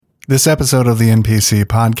This episode of the NPC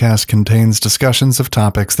Podcast contains discussions of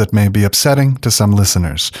topics that may be upsetting to some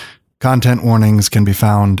listeners. Content warnings can be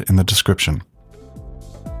found in the description.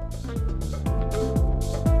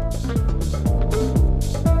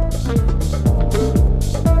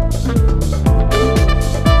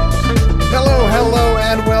 Hello,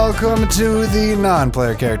 and welcome to the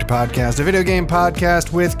Non-Player Character Podcast, a video game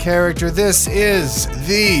podcast with character. This is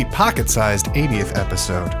the pocket-sized 80th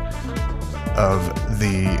episode of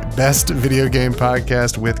the best video game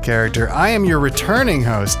podcast with character. I am your returning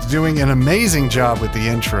host, doing an amazing job with the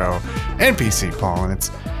intro, NPC Paul, and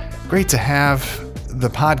it's great to have the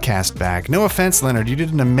podcast back. No offense, Leonard, you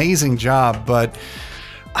did an amazing job, but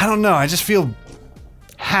I don't know, I just feel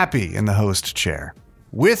happy in the host chair.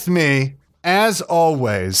 With me, as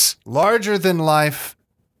always, larger than life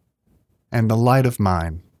and the light of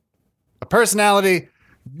mine. A personality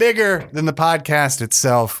bigger than the podcast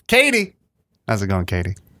itself, Katie. How's it going,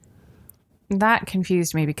 Katie? That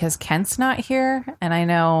confused me because Kent's not here, and I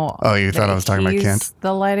know. Oh, you thought I was talking about Kent?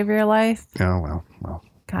 The light of your life. Oh, well.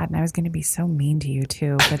 God, and I was going to be so mean to you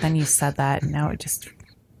too, but then you said that, and now it's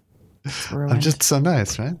ruined. I'm just so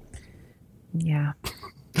nice, right? Yeah.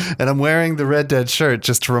 And I'm wearing the Red Dead shirt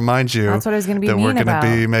just to remind you That's what I was gonna be that mean we're going to about.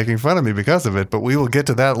 be making fun of me because of it. But we will get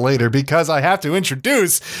to that later because I have to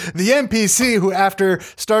introduce the NPC who, after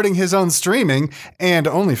starting his own streaming and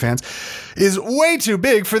OnlyFans, is way too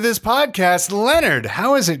big for this podcast. Leonard,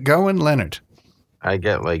 how is it going, Leonard? I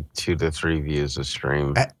get like 2 to 3 views a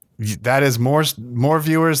stream. That is more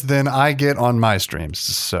viewers than I get on my streams.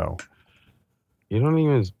 So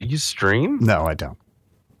You stream? no, I don't.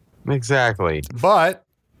 Exactly. But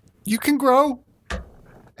you can grow.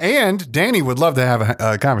 And Danny would love to have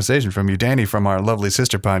a conversation from you. Danny from our lovely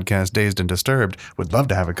sister podcast, Dazed and Disturbed, would love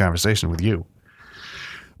to have a conversation with you.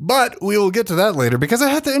 But we will get to that later because I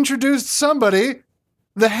have to introduce somebody,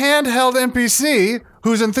 the handheld NPC,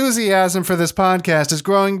 whose enthusiasm for this podcast is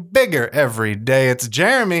growing bigger every day. It's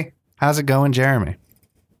Jeremy. How's it going, Jeremy?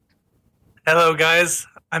 Hello, guys.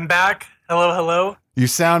 I'm back. Hello. You Thank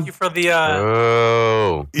sound you for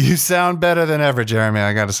the. you sound better than ever, Jeremy,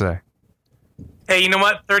 I got to say. Hey, you know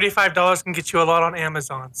what? $35 can get you a lot on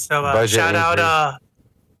Amazon. So shout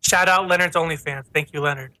out Leonard's OnlyFans. Thank you,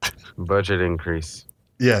 Leonard. Budget increase.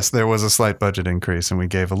 Yes, there was a slight budget increase, and we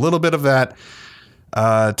gave a little bit of that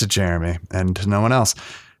to Jeremy and to no one else.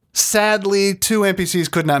 Sadly, 2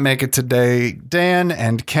 NPCs could not make it today. Dan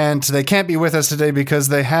and Kent, they can't be with us today because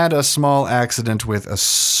they had a small accident with a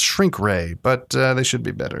shrink ray, but they should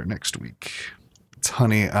be better next week. It's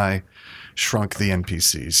Honey, I Shrunk the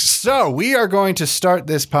NPCs. So we are going to start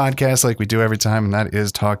this podcast like we do every time, and that is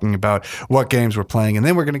talking about what games we're playing. And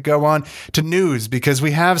then we're going to go on to news because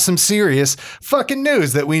we have some serious fucking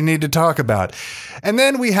news that we need to talk about. And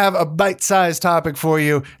then we have a bite-sized topic for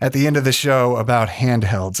you at the end of the show about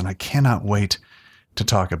handhelds, and I cannot wait to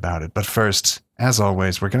talk about it. But first, as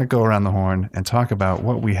always, we're going to go around the horn and talk about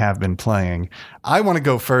what we have been playing. I want to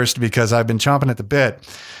go first because I've been chomping at the bit,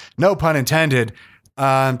 no pun intended,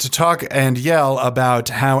 to talk and yell about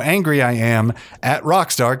how angry I am at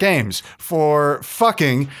Rockstar Games for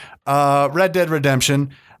fucking Red Dead Redemption,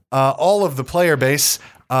 all of the player base,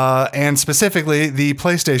 and specifically the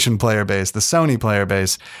PlayStation player base, the Sony player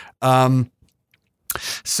base.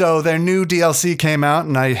 So their new DLC came out,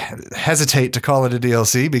 and I hesitate to call it a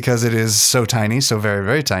DLC because it is so tiny, so very,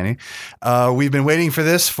 very tiny. We've been waiting for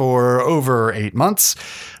this for over 8 months.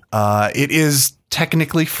 It is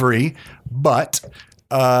technically free, but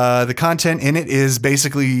the content in it is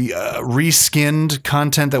basically reskinned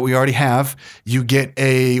content that we already have. You get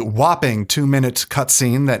a whopping 2-minute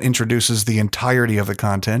cutscene that introduces the entirety of the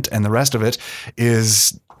content, and the rest of it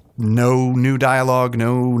is no new dialogue,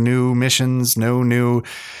 no new missions, no new.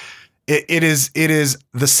 It is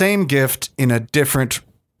the same gift in a different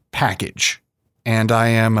package, and I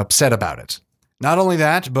am upset about it. Not only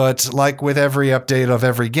that, but like with every update of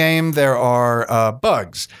every game, there are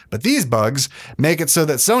bugs. But these bugs make it so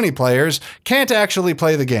that Sony players can't actually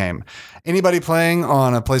play the game. Anybody playing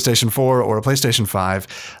on a PlayStation 4 or a PlayStation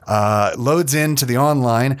 5 loads into the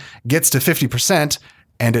online, gets to 50%,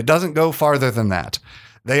 and it doesn't go farther than that.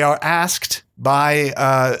 They are asked by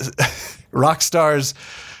Rockstar's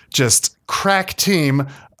just crack team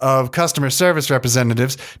of customer service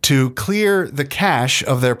representatives to clear the cache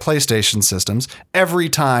of their PlayStation systems every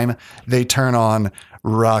time they turn on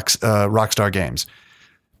Rockstar Games,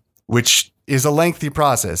 which is a lengthy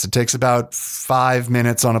process. It takes about 5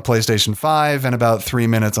 minutes on a PlayStation 5 and about 3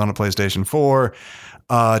 minutes on a PlayStation 4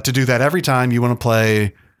 to do that every time you want to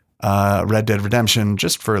play Red Dead Redemption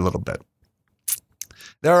just for a little bit.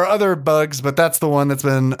 There are other bugs, but that's the one that's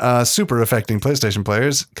been super affecting PlayStation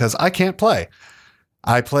players because I can't play.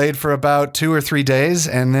 I played for about 2 or 3 days,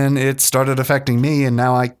 and then it started affecting me, and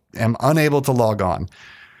now I am unable to log on.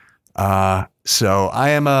 So I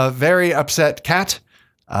am a very upset cat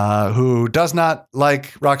who does not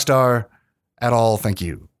like Rockstar at all. Thank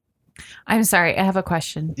you. I'm sorry. I have a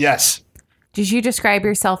question. Yes. Did you describe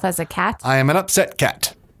yourself as a cat? I am an upset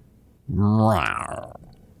cat.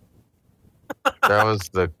 That was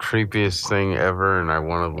the creepiest thing ever, and I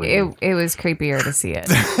want to leave. It was creepier to see it.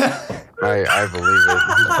 I believe it.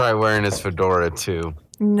 He's probably wearing his fedora, too.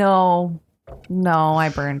 No, I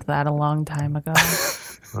burned that a long time ago.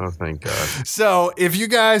 Oh, thank God. So if you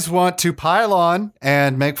guys want to pile on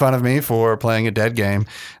and make fun of me for playing a dead game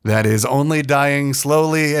that is only dying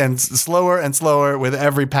slowly and slower with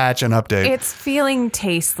every patch and update. It's feeling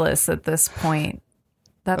tasteless at this point.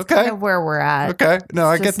 That's Okay. kind of where we're at. Okay. No,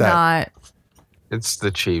 I get that. It's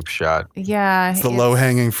the cheap shot. Yeah. It's the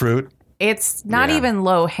low-hanging fruit. It's not even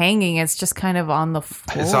low-hanging. It's just kind of on the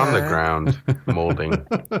floor. It's on the ground, molding.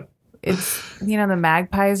 It's, the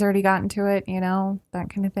magpie's already gotten to it, that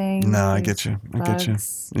kind of thing. No, I get you.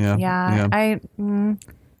 Yeah.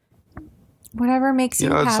 Whatever makes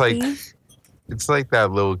you happy. It's like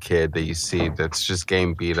that little kid that you see that's just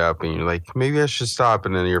getting beat up, and you're like, maybe I should stop.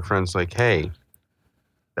 And then your friend's like, hey,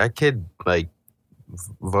 that kid,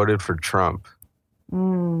 voted for Trump.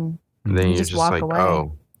 Mm. And then you're just like, away.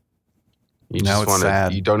 oh. Now it's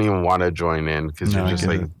sad. You don't even want to join in because you're just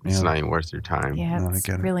like, it's not even worth your time. Yeah, it's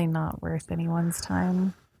really not worth anyone's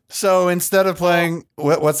time. So instead of playing,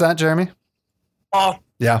 what's that, Jeremy? Oh,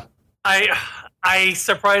 yeah. I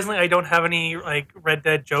surprisingly, I don't have any Red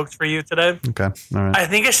Dead jokes for you today. Okay, all right. I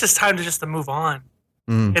think it's just time to move on.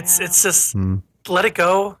 It's just let it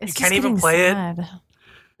go. It's you can't even play it.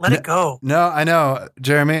 Let it go. No, I know,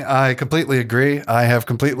 Jeremy. I completely agree. I have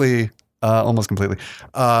almost completely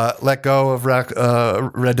let go of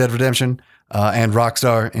Red Dead Redemption and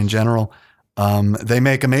Rockstar in general. They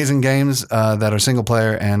make amazing games that are single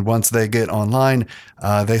player, and once they get online,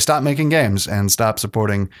 they stop making games and stop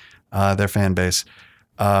supporting their fan base.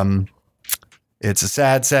 It's a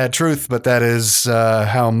sad, sad truth, but that is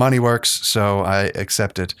how money works, so I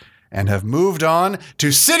accept it and have moved on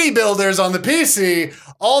to city builders on the PC.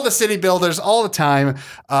 All the city builders all the time,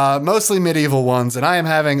 mostly medieval ones, and I am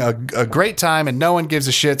having a great time, and no one gives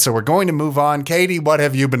a shit, so we're going to move on. Katie, what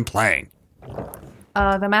have you been playing?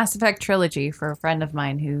 The Mass Effect trilogy for a friend of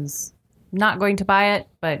mine who's not going to buy it,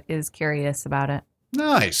 but is curious about it.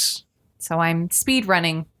 Nice. So I'm speed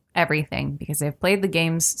running everything because I've played the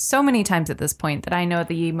games so many times at this point that I know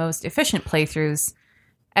the most efficient playthroughs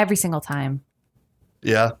every single time.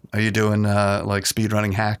 Yeah. Are you doing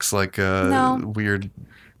speedrunning hacks, weird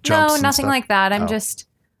jumps? No, nothing like that. I'm Oh. just,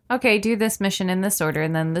 okay, do this mission in this order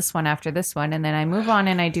and then this one after this one. And then I move on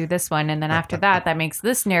and I do this one. And then after that makes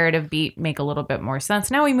this narrative beat make a little bit more sense.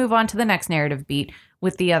 Now we move on to the next narrative beat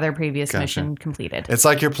with the other previous mission completed. It's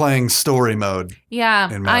like you're playing story mode.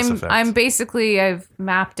 Yeah, in Mass Effect. I've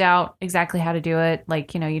mapped out exactly how to do it.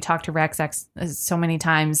 You talk to Rex so many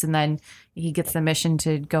times and then he gets the mission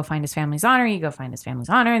to go find his family's honor. You go find his family's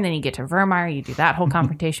honor and then you get to Vermeer. You do that whole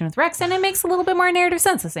confrontation with Rex and it makes a little bit more narrative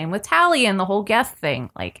sense. The same with Tally and the whole Geth thing.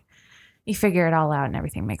 You figure it all out and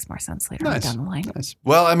everything makes more sense later on down the line. Nice.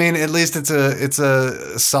 Well, I mean, at least it's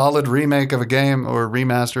a solid remake of a game or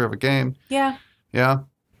remaster of a game. Yeah. Yeah.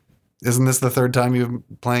 Isn't this the third time you've been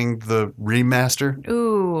playing the remaster?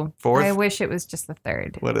 Ooh. Fourth? I wish it was just the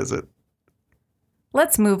third. What is it?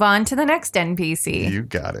 Let's move on to the next NPC. You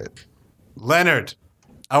got it. Leonard,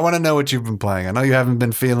 I want to know what you've been playing. I know you haven't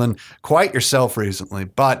been feeling quite yourself recently,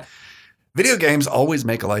 but video games always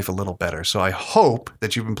make life a little better. So I hope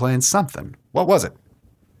that you've been playing something. What was it?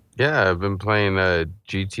 Yeah, I've been playing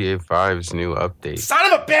GTA 5's new update.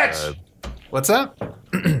 Son of a bitch! What's that?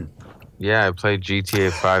 Yeah, I played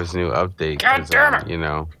GTA 5's new update. God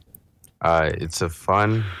damn it! It's a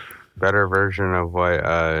fun, better version of what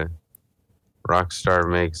Rockstar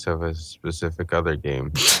makes of a specific other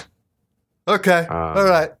game. Okay. All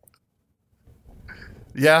right.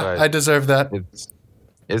 Yeah, I deserve that.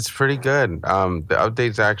 It's pretty good. The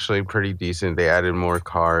update's actually pretty decent. They added more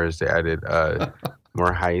cars. They added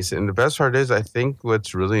more heists. And the best part is, I think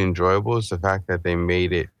what's really enjoyable is the fact that they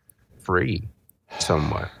made it free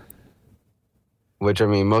somewhat. Which, I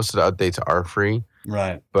mean, most of the updates are free.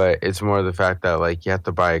 Right. But it's more the fact that, you have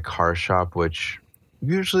to buy a car shop, which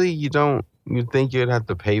usually you don't. You'd think you'd have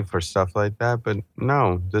to pay for stuff like that. But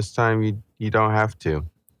no, this time you don't have to.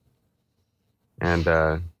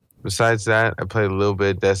 And besides that, I played a little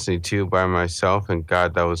bit of Destiny 2 by myself. And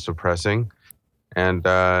God, that was depressing. And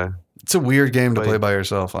It's a weird game to play by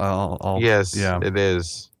yourself. Yes, it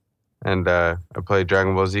is. And I played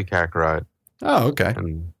Dragon Ball Z Kakarot. Oh, okay.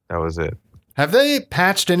 And that was it. Have they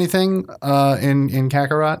patched anything in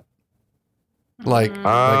Kakarot? Like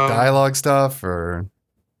dialogue stuff or?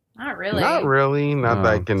 Not really. Not really. Not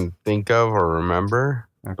that I can think of or remember.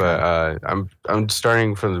 Okay. But I'm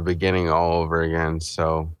starting from the beginning all over again.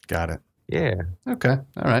 So got it. Yeah. Okay.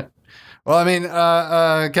 All right. Well, I mean,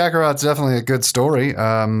 Kakarot's definitely a good story.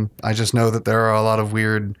 I just know that there are a lot of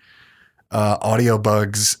weird audio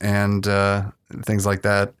bugs and things like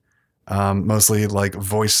that. Mostly like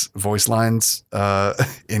voice lines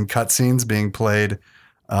in cutscenes being played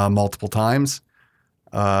multiple times.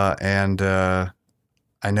 And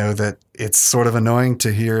I know that it's sort of annoying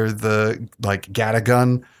to hear the like Gata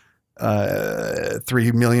gun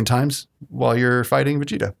 3 million times while you're fighting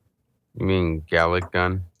Vegeta. You mean Gallic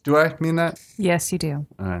gun? Do I mean that? Yes, you do.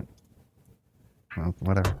 All right. Well,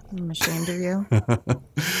 whatever. I'm ashamed of you.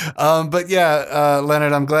 But yeah,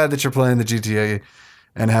 Leonard, I'm glad that you're playing the GTA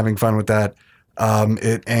and having fun with that.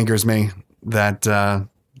 It angers me that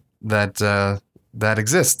that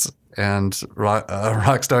exists, and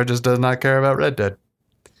Rockstar just does not care about Red Dead.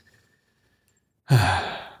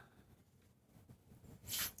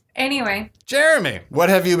 Anyway, Jeremy, what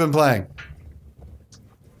have you been playing?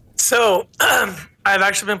 So, I've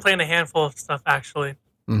actually been playing a handful of stuff, actually.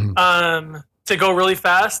 Mm-hmm. To go really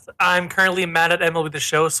fast, I'm currently mad at MLB The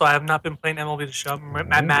Show, so I have not been playing MLB The Show.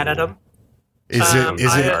 I'm mad at him. Is it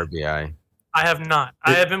RBI? I have not.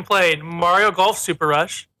 I have been playing Mario Golf Super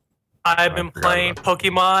Rush. I've been playing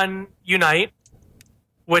Pokemon Unite,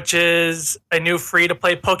 which is a new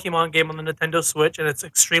free-to-play Pokemon game on the Nintendo Switch, and it's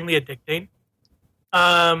extremely addicting.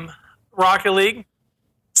 Rocket League,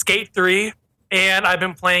 Skate 3, and I've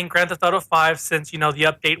been playing Grand Theft Auto 5 since, the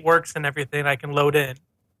update works and everything I can load in.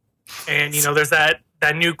 And, there's that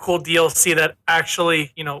new cool DLC that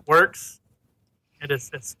actually, works.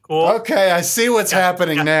 It's cool. Okay, I see what's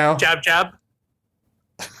happening now. Jab.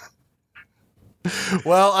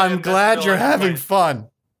 Well, I'm glad you're having fun.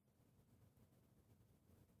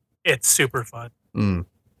 It's super fun.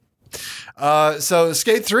 So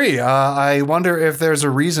Skate 3, I wonder if there's a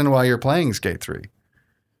reason why you're playing Skate 3.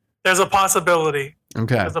 There's a possibility.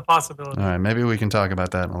 Okay. There's a possibility. All right, maybe we can talk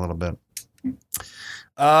about that in a little bit.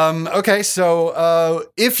 Okay, so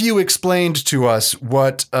if you explained to us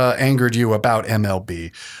what angered you about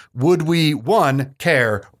MLB, would we, 1,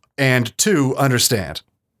 care, and 2, understand?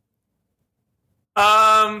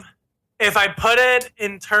 If I put it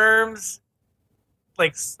in terms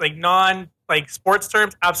like sports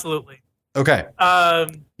terms, absolutely. Okay.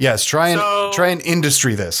 Yes, try and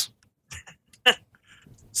industry this.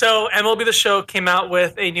 So MLB The Show came out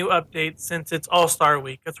with a new update since it's All-Star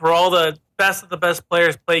Week. It's where all the best of the best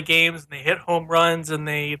players play games and they hit home runs and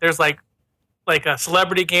there's like a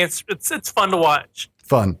celebrity games. It's fun to watch.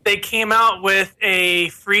 Fun. They came out with a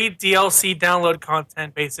free DLC download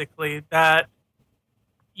content basically that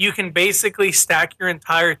you can basically stack your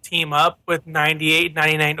entire team up with 98,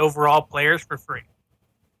 99 overall players for free.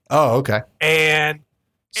 Oh, okay. And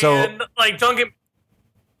don't get.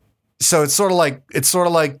 So it's sort of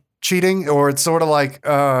like cheating, or it's sort of like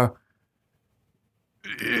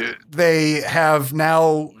they have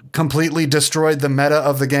now completely destroyed the meta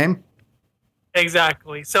of the game.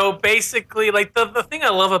 Exactly. So basically, like the thing I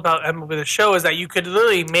love about MLB The Show is that you could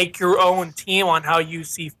literally make your own team on how you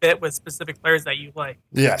see fit with specific players that you like.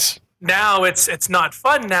 Yes. Now it's not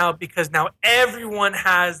fun now because now everyone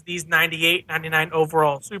has these 98, 99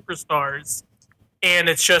 overall superstars, and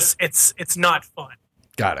it's not fun.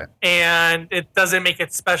 Got it. And it doesn't make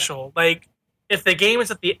it special. Like if the game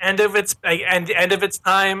is at the end of its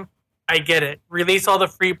time, I get it. Release all the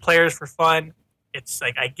free players for fun. It's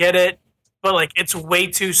like I get it. But like it's way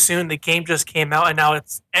too soon. The game just came out, and now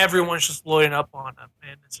everyone's just loading up on them,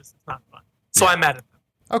 and it's not fun. So I'm mad at them.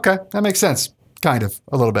 Okay, that makes sense. Kind of,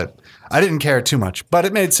 a little bit. I didn't care too much, but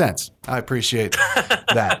it made sense. I appreciate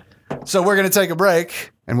that. So we're going to take a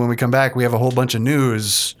break, and when we come back, we have a whole bunch of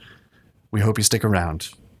news. We hope you stick around.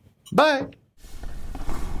 Bye.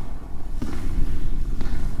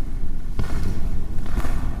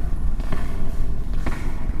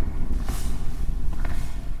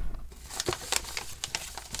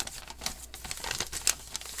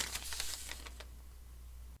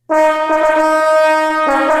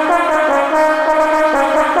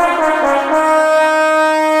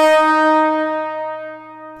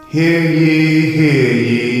 Hear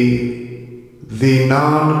ye, the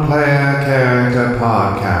Non-Player Character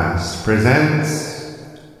Podcast presents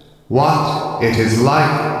What It Is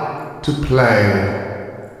Like to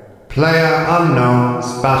Play,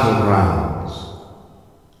 PlayerUnknown's Battlegrounds.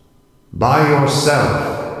 by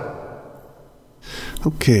yourself.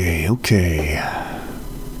 Okay.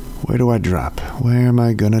 Where do I drop? Where am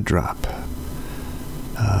I gonna drop?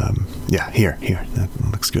 Yeah, here. That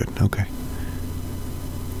looks good. Okay.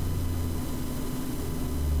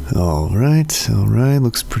 All right.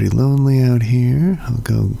 Looks pretty lonely out here. I'll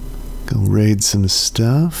go raid some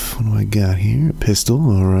stuff. What do I got here? A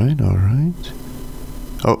pistol. All right.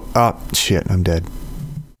 Oh, shit, I'm dead.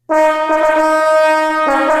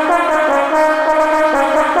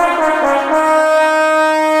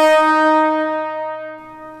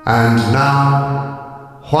 And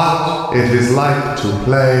now, what it is like to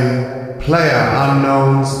play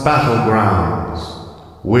PlayerUnknown's Battlegrounds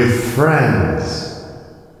with friends.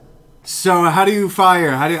 So how do you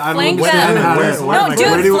fire? How do you, I Flank don't them. understand how No,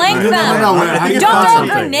 dude, flank them. How do you Don't fire? throw a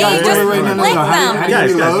grenade, just flank them. How do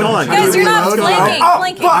you reload? hold on. Guys, you're not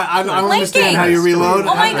flanking. I don't understand how you reload.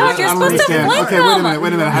 Oh my god, you're supposed to flank Okay, them.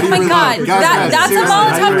 wait a minute. How do Oh you my god, reload? Guys, that's a seriously,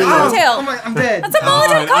 how do you Molotov reload? cocktail. I'm dead. That's a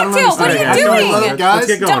Molotov cocktail. What are you doing? Guys, Let's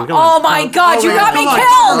get going. Come Oh on. my god, you got me Come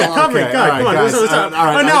killed. Cover me. God, come on. guys, What's up? all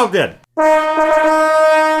right, Oh, now I'm dead.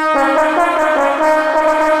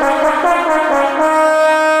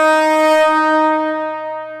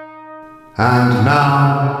 And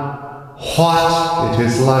now, what it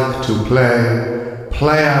is like to play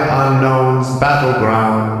PlayerUnknown's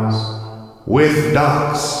Battlegrounds with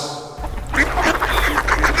ducks.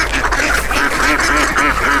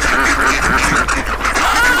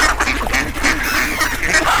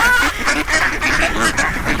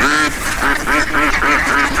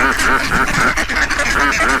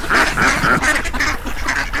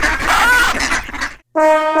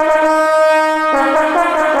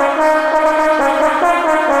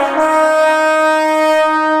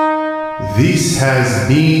 This has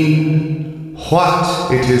been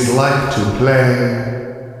What It Is Like to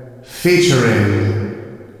Play,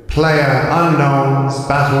 featuring PlayerUnknown's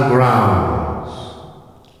Battlegrounds.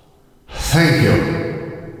 Thank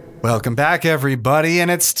you. welcome back, everybody, and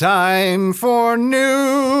it's time for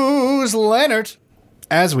news, Leonard.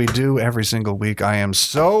 As we do every single week, I am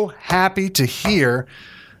so happy to hear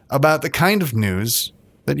about the kind of news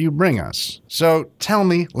that you bring us. So tell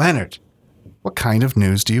me, Leonard, what kind of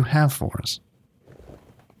news do you have for us?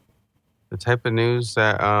 The type of news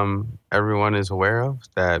that everyone is aware of,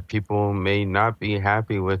 that people may not be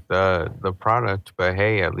happy with the product, but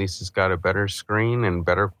hey, at least it's got a better screen and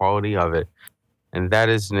better quality of it. And that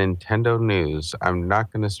is Nintendo news. I'm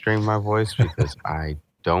not going to strain my voice because I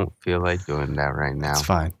don't feel like doing that right now.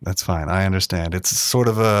 That's fine. I understand. It's sort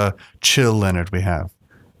of a chill Leonard we have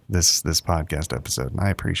this podcast episode, and I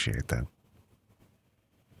appreciate that.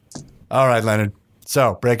 All right, Leonard.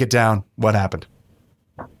 So, break it down. What happened?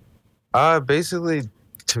 Basically,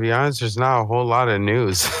 to be honest, there's not a whole lot of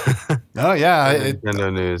news. Oh, yeah.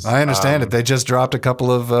 Nintendo news. I understand it. They just dropped a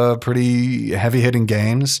couple of pretty heavy-hitting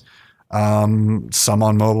games, some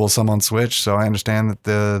on mobile, some on Switch, so I understand that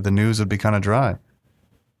the news would be kind of dry.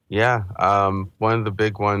 Yeah. One of the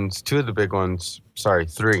big ones, two of the big ones, sorry,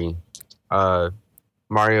 three.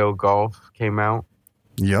 Mario Golf came out.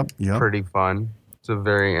 Yep. Pretty fun. It's a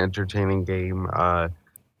very entertaining game.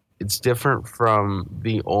 It's different from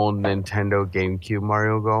the old Nintendo GameCube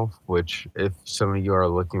Mario Golf, which if some of you are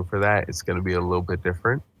looking for that, it's going to be a little bit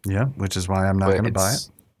different. Yeah, which is why I'm not going to buy it.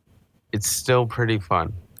 It's still pretty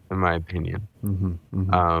fun, in my opinion.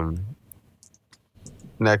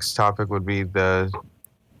 Next topic would be the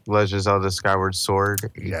Legend of Zelda Skyward Sword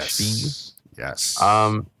HD. Yes.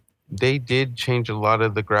 They did change a lot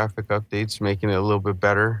of the graphic updates, making it a little bit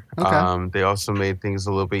better. Okay. They also made things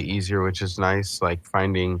a little bit easier, which is nice, like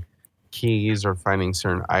finding keys or finding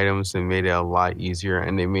certain items. They made it a lot easier,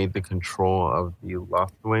 and they made the control of the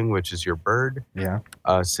Loftwing, which is your bird,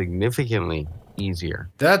 significantly easier.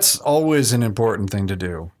 That's always an important thing to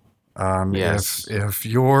do. Yes. If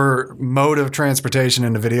your mode of transportation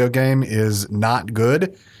in a video game is not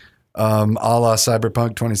good, a la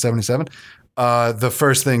Cyberpunk 2077, the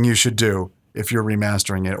first thing you should do if you're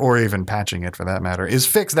remastering it, or even patching it for that matter, is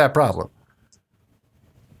fix that problem.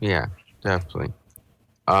 Yeah, definitely.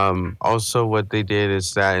 Also, what they did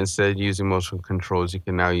is that instead of using motion controls, you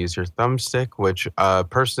can now use your thumbstick, which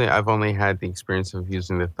personally, I've only had the experience of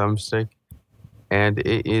using the thumbstick, and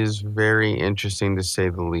it is very interesting to say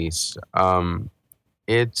the least.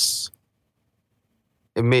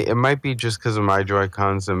 It might be just because of my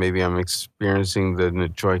Joy-Cons, and maybe I'm experiencing the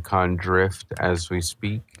Joy-Con drift as we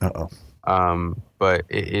speak. But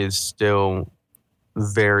it is still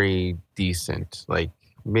very decent. Like,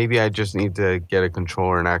 maybe I just need to get a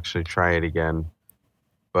controller and actually try it again.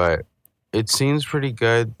 But it seems pretty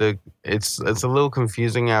good. It's a little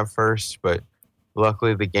confusing at first, but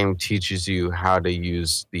luckily the game teaches you how to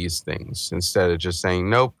use these things instead of just saying,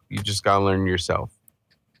 nope, you just got to learn yourself.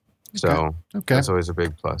 So that's always a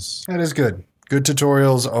big plus. That is good. Good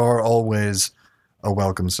tutorials are always a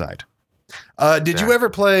welcome sight. Did you ever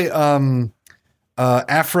play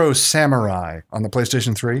Afro Samurai on the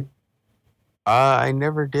PlayStation 3? I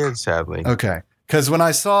never did, sadly. Okay. Because when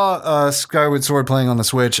I saw Skyward Sword playing on the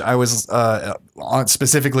Switch, I was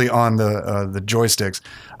specifically on the joysticks.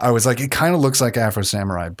 I was like, it kind of looks like Afro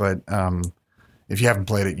Samurai, but if you haven't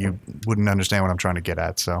played it, you wouldn't understand what I'm trying to get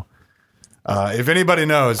at. So if anybody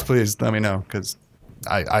knows, please let me know, because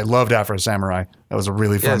I loved Afro Samurai. That was a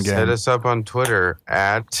really fun game. Hit us up on Twitter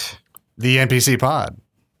at the NPC Pod.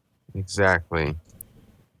 Exactly.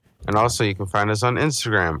 And also, you can find us on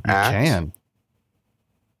Instagram at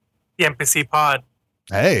the NPC Pod.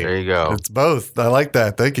 Hey, there you go. It's both. I like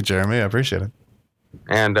that. Thank you, Jeremy. I appreciate it.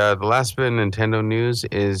 And the last bit of Nintendo news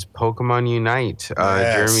is Pokemon Unite.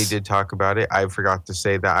 Yes. Jeremy did talk about it. I forgot to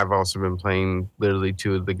say that I've also been playing literally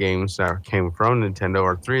 2 of the games that came from Nintendo,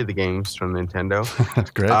 or 3 of the games from Nintendo.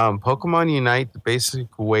 Great. Pokemon Unite, the basic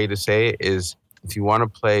way to say it is if you want to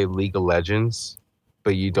play League of Legends,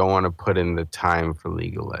 but you don't want to put in the time for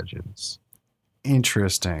League of Legends.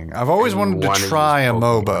 Interesting. I've always wanted to try a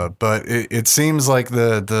MOBA, but it seems like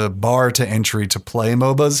the bar to entry to play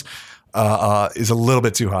MOBAs is a little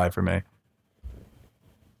bit too high for me.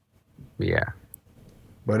 Yeah.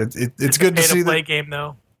 But it's good to see pay to play game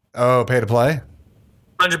though. Oh, pay to play?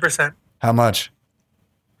 100%. How much?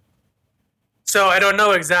 So I don't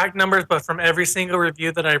know exact numbers, but from every single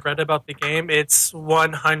review that I've read about the game, it's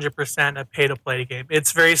 100% a pay to play game.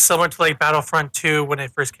 It's very similar to like Battlefront 2 when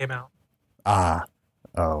it first came out. Ah.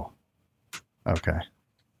 Oh. Okay.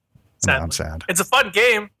 No, I'm sad. It's a fun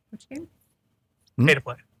game. Which game? Pay to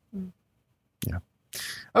play. Yeah.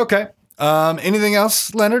 Okay. Anything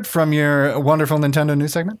else, Leonard, from your wonderful Nintendo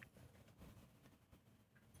news segment?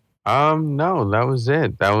 No, that was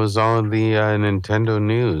it. That was all of the Nintendo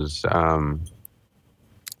news.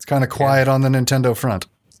 It's kind of quiet on the Nintendo front.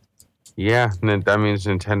 Yeah, that means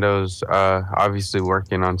Nintendo's obviously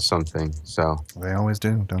working on something. So they always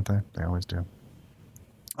do, don't they? They always do.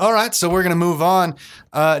 All right, so we're going to move on.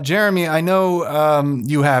 Jeremy, I know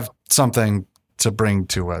you have something to bring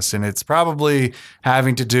to us, and it's probably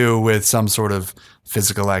having to do with some sort of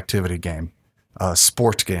physical activity game,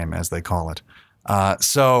 sport game, as they call it.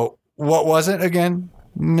 So what was it again,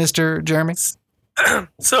 Mr. Jeremy?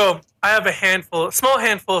 So I have a small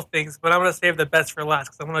handful of things, but I'm going to save the best for last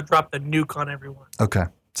because I want to drop the nuke on everyone. Okay,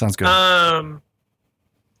 sounds good.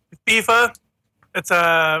 FIFA, it's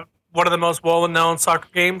one of the most well-known soccer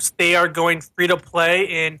games. They are going free to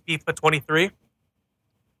play in FIFA 23.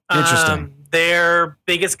 Interesting. Their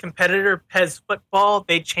biggest competitor, PES Football,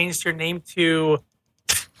 they changed their name to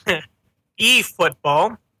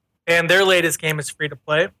eFootball, and their latest game is free to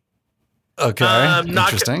play. Okay,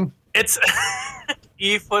 interesting. It's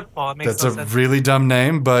eFootball. That's a really dumb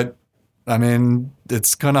name, but I mean,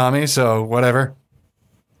 it's Konami, so whatever.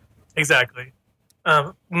 Exactly.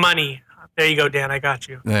 Money. There you go, Dan. I got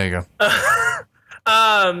you. There you go.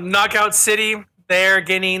 Knockout City. They're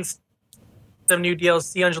getting some new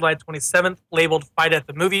DLC on July 27th, labeled Fight at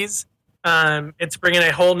the Movies. It's bringing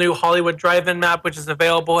a whole new Hollywood drive-in map, which is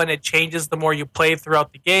available, and it changes the more you play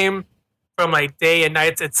throughout the game. From like day and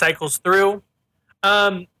nights, it cycles through.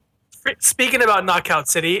 Speaking about Knockout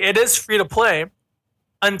City, it is free to play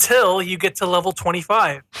until you get to level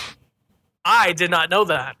 25. I did not know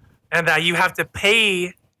that, and that you have to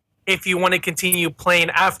pay if you want to continue playing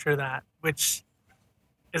after that, which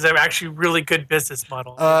is an actually really good business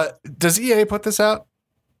model. Does EA put this out?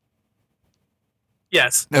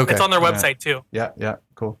 Yes. Okay. It's on their website too. Yeah,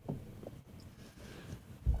 cool.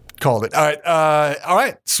 Called it. All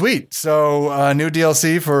right, sweet. So new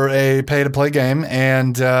DLC for a pay-to-play game,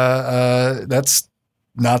 and that's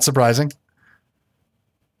not surprising.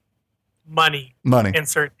 Money.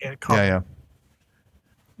 Insert a comment. Yeah.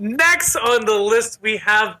 Next on the list, we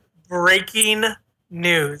have breaking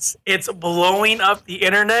news. It's blowing up the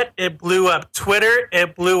internet. It blew up Twitter.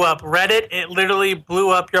 It blew up Reddit. It literally blew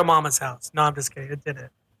up your mama's house. No, I'm just kidding. It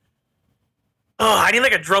didn't. Oh, I need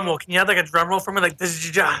like a drum roll. Can you have like a drum roll for me? Like this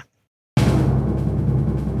is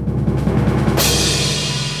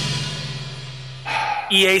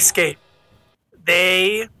EA Skate.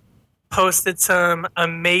 They posted some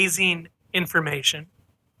amazing information,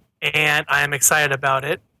 and I am excited about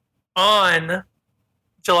it. On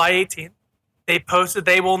July 18th, they posted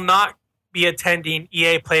they will not be attending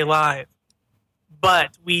EA Play Live,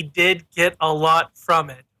 but we did get a lot from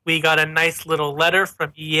it. We got a nice little letter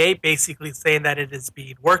from EA basically saying that it is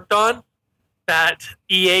being worked on. that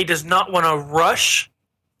EA does not want to rush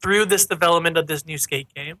through this development of this new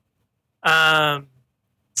Skate game.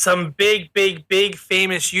 Some big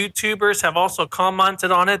famous YouTubers have also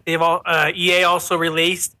commented on it. EA also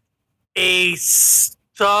released a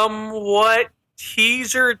somewhat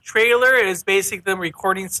teaser trailer. It is basically them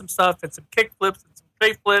recording some stuff and some kick flips and some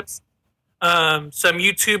tray flips. Some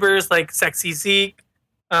YouTubers like Sexy Zeke,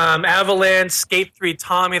 Avalanche, Skate 3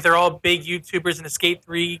 Tommy, they're all big YouTubers in the Skate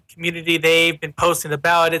 3 community. They've been posting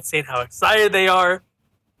about it, saying how excited they are.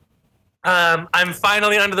 I'm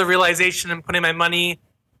finally under the realization and putting my money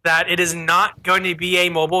that it is not going to be a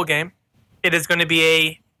mobile game. It is going to be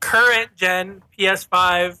a current gen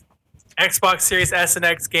PS5, Xbox Series S and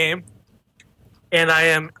X game. And I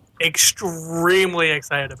am extremely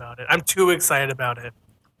excited about it. I'm too excited about it.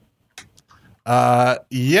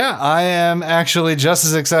 Yeah, I am actually just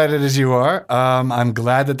as excited as you are. I'm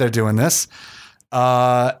glad that they're doing this.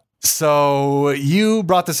 So you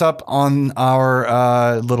brought this up on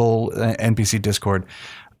our little NPC Discord.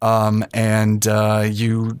 And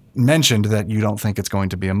you mentioned that you don't think it's going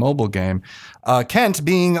to be a mobile game. Kent,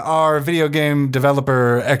 being our video game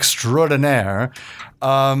developer extraordinaire,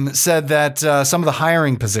 said that some of the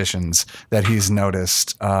hiring positions that he's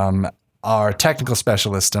noticed are technical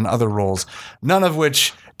specialists and other roles, none of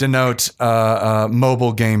which denote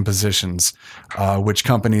mobile game positions, which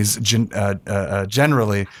companies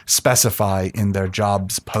generally specify in their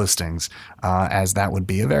jobs postings, as that would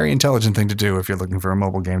be a very intelligent thing to do if you're looking for a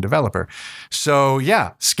mobile game developer. So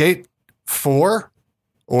yeah, Skate 4,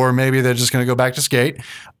 or maybe they're just going to go back to Skate,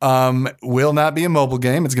 will not be a mobile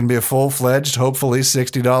game. It's going to be a full-fledged, hopefully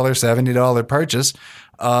 $60, $70 purchase.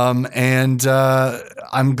 And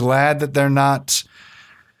I'm glad that they're not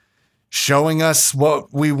showing us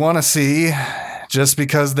what we want to see just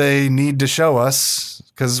because they need to show us,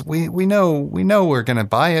 because we know we're going to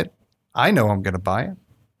buy it. I know I'm going to buy it.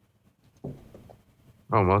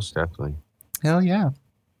 Oh, most definitely. Hell yeah.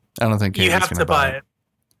 I don't think Katie's You have to buy it.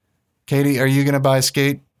 Katie, are you going to buy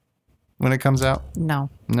Skate when it comes out? No.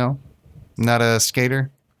 No? Not a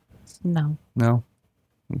skater? No. No?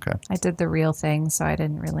 Okay. I did the real thing, so I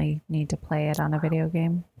didn't really need to play it on a video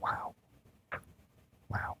game. Wow.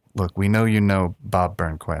 Look, we know you know Bob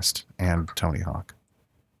Burnquist and Tony Hawk,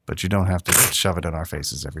 but you don't have to shove it in our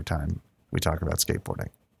faces every time we talk about skateboarding.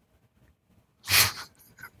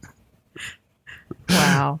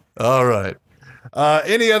 Wow. All right.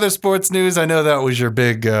 Any other sports news? I know that was your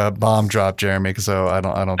big bomb drop, Jeremy. So I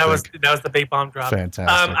don't That think was the big bomb drop.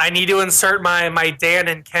 Fantastic. I need to insert my Dan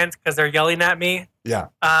and Kent because they're yelling at me. Yeah.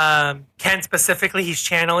 Kent specifically, he's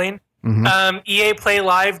channeling. Mm-hmm. EA Play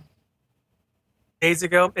Live days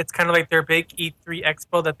ago. It's kind of like their big E3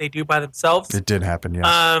 Expo that they do by themselves. It did happen.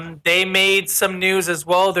 Yes. They made some news as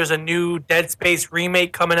well. There's a new Dead Space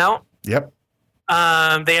remake coming out. Yep.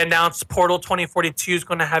 They announced Portal 2042 is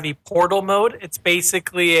going to have a portal mode. It's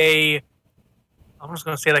basically I'm just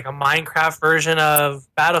going to say like a Minecraft version of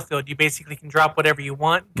Battlefield. You basically can drop whatever you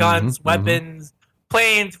want. Guns, weapons,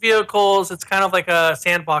 planes, vehicles. It's kind of like a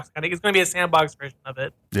sandbox. It's going to be a sandbox version of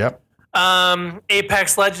it. Yep.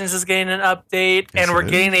 Apex Legends is getting an update. Yes, and we're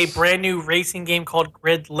it getting a is. brand new racing game called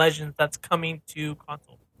Grid Legends that's coming to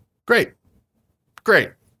console. Great.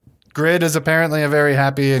 Grid is apparently a very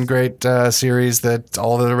happy and great series that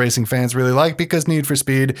all the racing fans really like, because Need for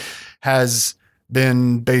Speed has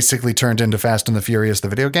been basically turned into Fast and the Furious, the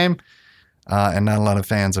video game. And not a lot of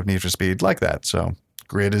fans of Need for Speed like that. So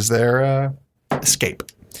Grid is their escape.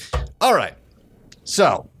 All right.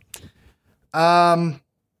 So,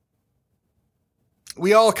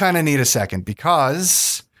 we all kind of need a second,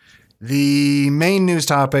 because the main news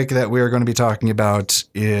topic that we are going to be talking about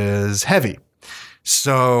is heavy.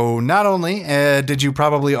 So not only did you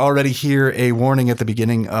probably already hear a warning at the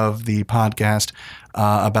beginning of the podcast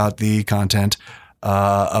about the content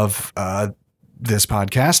of this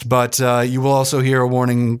podcast, but you will also hear a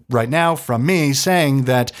warning right now from me saying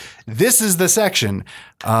that this is the section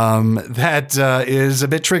that is a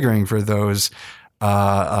bit triggering for those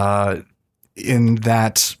in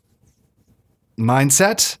that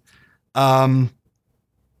mindset.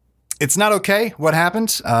 It's not okay what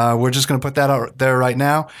happened. We're just going to put that out there right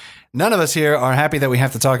now. None of us here are happy that we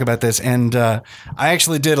have to talk about this. And I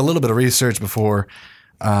actually did a little bit of research before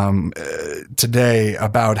today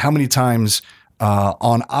about how many times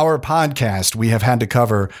on our podcast we have had to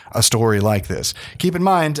cover a story like this. Keep in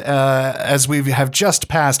mind, as we have just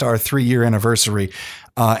passed our 3-year anniversary,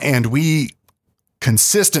 and we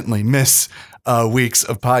consistently miss weeks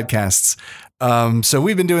of podcasts. So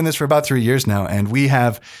we've been doing this for about 3 years now, and we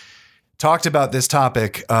have talked about this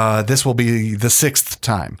topic. This will be the 6th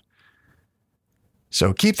time.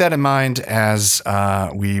 So keep that in mind as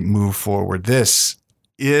we move forward. This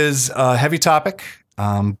is a heavy topic,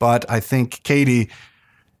 but I think, Katie,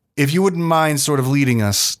 if you wouldn't mind sort of leading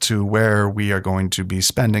us to where we are going to be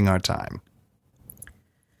spending our time.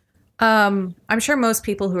 I'm sure most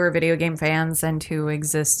people who are video game fans and who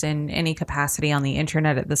exist in any capacity on the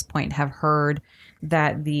internet at this point have heard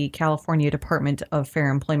that the California Department of Fair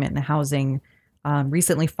Employment and Housing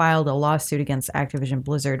recently filed a lawsuit against Activision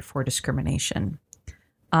Blizzard for discrimination.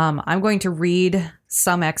 I'm going to read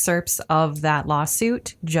some excerpts of that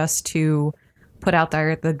lawsuit just to put out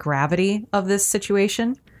there the gravity of this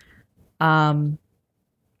situation. It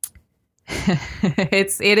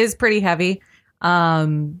is pretty heavy.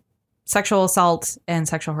 Sexual assault and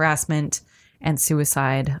sexual harassment and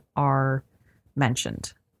suicide are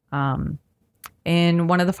mentioned. In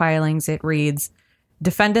one of the filings, it reads,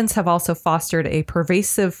 defendants have also fostered a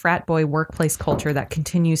pervasive frat boy workplace culture that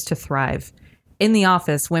continues to thrive. In the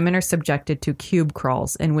office, women are subjected to cube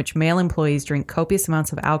crawls in which male employees drink copious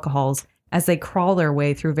amounts of alcohols as they crawl their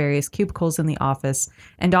way through various cubicles in the office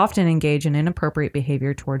and often engage in inappropriate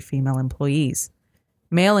behavior toward female employees.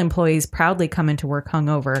 Male employees proudly come into work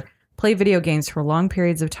hungover, play video games for long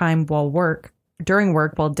periods of time during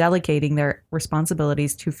work while delegating their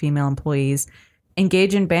responsibilities to female employees,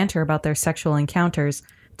 engage in banter about their sexual encounters,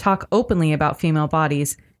 talk openly about female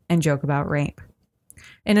bodies, and joke about rape.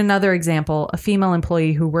 In another example, a female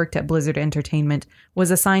employee who worked at Blizzard Entertainment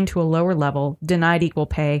was assigned to a lower level, denied equal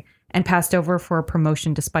pay, and passed over for a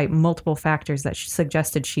promotion despite multiple factors that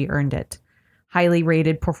suggested she earned it. Highly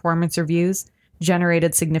rated performance reviews,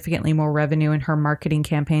 generated significantly more revenue in her marketing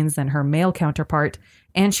campaigns than her male counterpart,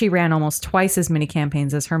 and she ran almost twice as many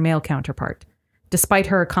campaigns as her male counterpart. Despite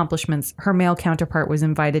her accomplishments, her male counterpart was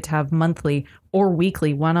invited to have monthly or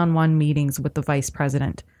weekly one-on-one meetings with the vice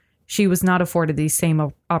president. She was not afforded these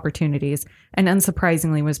same opportunities, and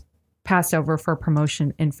unsurprisingly was passed over for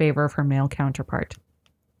promotion in favor of her male counterpart.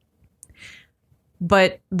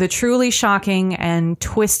 But the truly shocking and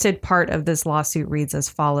twisted part of this lawsuit reads as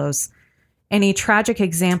follows. In a tragic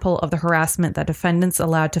example of the harassment that defendants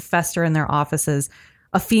allowed to fester in their offices,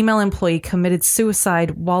 a female employee committed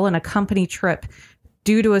suicide while on a company trip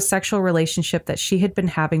due to a sexual relationship that she had been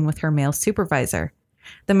having with her male supervisor.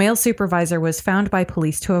 The male supervisor was found by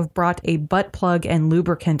police to have brought a butt plug and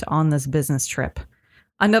lubricant on this business trip.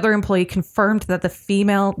 Another employee confirmed that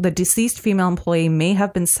the deceased female employee may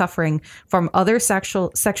have been suffering from other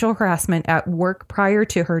sexual harassment at work prior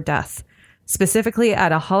to her death. Specifically,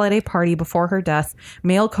 at a holiday party before her death,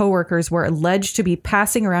 male coworkers were alleged to be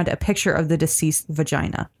passing around a picture of the deceased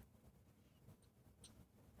vagina.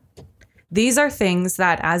 These are things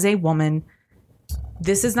that, as a woman,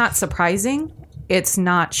 this is not surprising. It's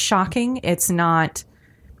not shocking. It's not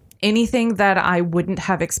anything that I wouldn't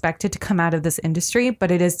have expected to come out of this industry,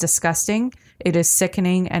 but it is disgusting, it is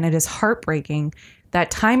sickening, and it is heartbreaking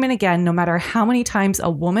that time and again, no matter how many times a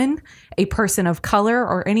woman, a person of color,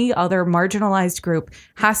 or any other marginalized group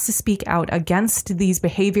has to speak out against these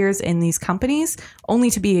behaviors in these companies, only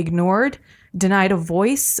to be ignored, denied a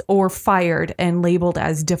voice, or fired and labeled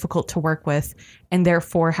as difficult to work with, and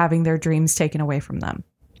therefore having their dreams taken away from them.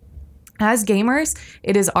 As gamers,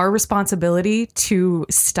 it is our responsibility to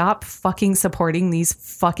stop fucking supporting these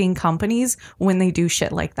fucking companies when they do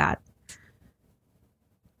shit like that.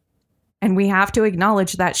 And we have to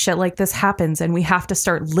acknowledge that shit like this happens, and we have to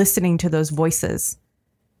start listening to those voices.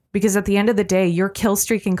 Because at the end of the day, your kill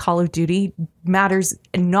streak in Call of Duty matters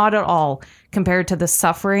not at all compared to the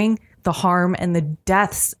suffering, the harm, and the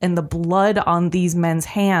deaths and the blood on these men's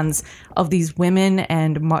hands of these women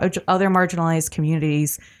and other marginalized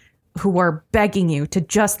communities who are begging you to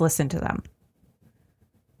just listen to them.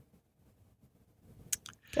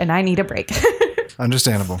 And I need a break.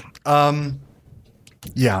 Understandable.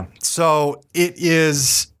 Yeah. So it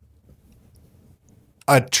is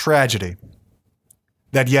a tragedy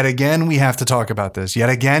that yet again we have to talk about this. Yet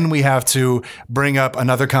again we have to bring up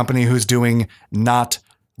another company who's doing not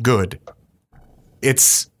good.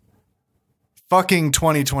 It's fucking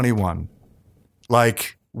 2021.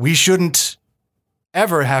 Like, we shouldn't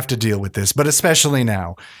ever have to deal with this, but especially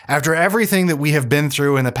now, after everything that we have been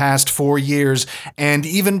through in the past 4 years, and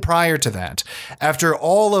even prior to that, after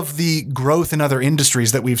all of the growth in other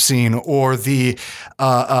industries that we've seen, or the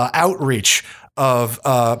outreach of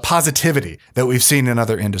positivity that we've seen in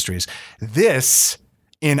other industries, this,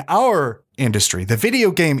 in our industry, the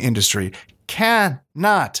video game industry,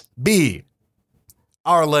 cannot be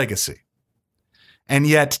our legacy. And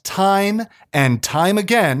yet, time and time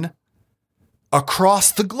again,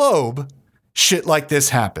 across the globe, shit like this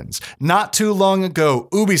happens. Not too long ago,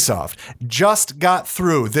 Ubisoft just got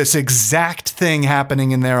through this exact thing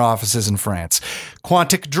happening in their offices in France.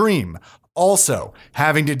 Quantic Dream also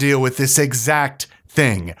having to deal with this exact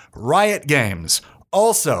thing. Riot Games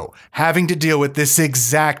also having to deal with this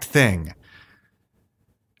exact thing.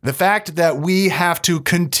 The fact that we have to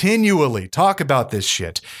continually talk about this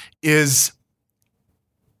shit is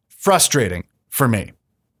frustrating for me.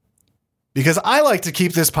 Because I like to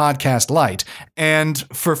keep this podcast light. And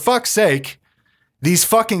for fuck's sake, these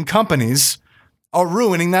fucking companies are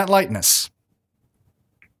ruining that lightness.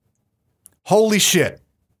 Holy shit.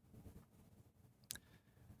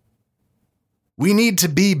 We need to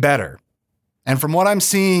be better. And from what I'm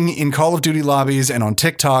seeing in Call of Duty lobbies and on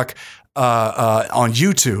TikTok, on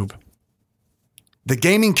YouTube, the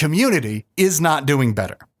gaming community is not doing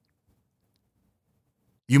better.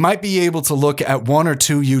 You might be able to look at one or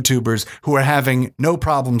two YouTubers who are having no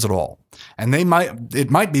problems at all. And it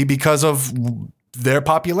might be because of their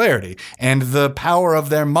popularity and the power of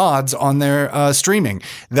their mods on their streaming,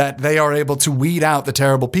 that they are able to weed out the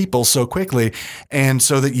terrible people so quickly and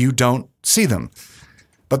so that you don't see them.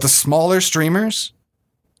 But the smaller streamers,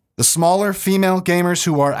 the smaller female gamers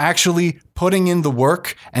who are actually putting in the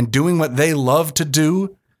work and doing what they love to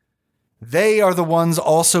do, they are the ones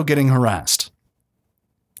also getting harassed.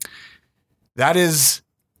 That is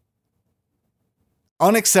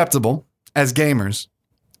unacceptable as gamers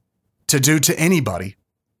to do to anybody.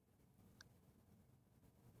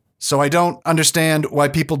 So I don't understand why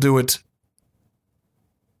people do it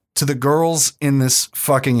to the girls in this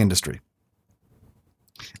fucking industry.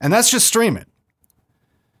 And that's just streaming.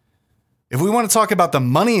 If we want to talk about the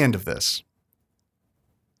money end of this,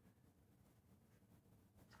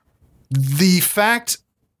 the fact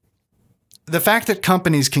that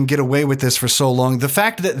companies can get away with this for so long, the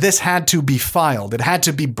fact that this had to be filed, it had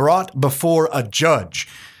to be brought before a judge,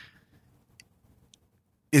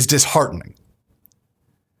 is disheartening.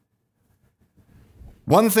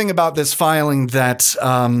 One thing about this filing that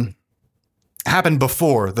happened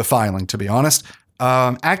before the filing, to be honest,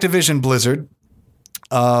 Activision Blizzard,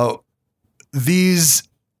 these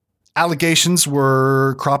allegations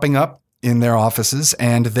were cropping up in their offices,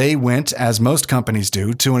 and they went, as most companies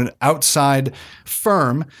do, to an outside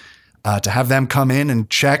firm to have them come in and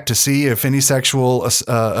check to see if any sexual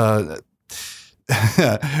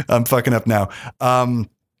I'm fucking up now.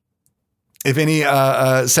 If any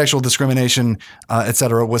sexual discrimination,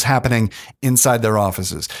 etc., was happening inside their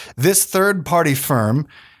offices. This third-party firm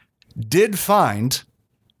did find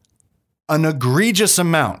an egregious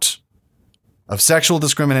amount of sexual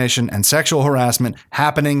discrimination and sexual harassment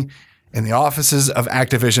happening in the offices of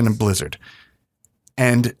Activision and Blizzard.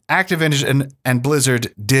 And Activision and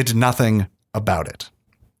Blizzard did nothing about it.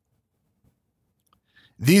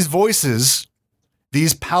 These voices,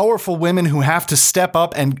 these powerful women who have to step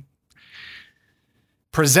up and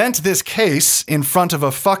present this case in front of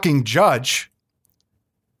a fucking judge,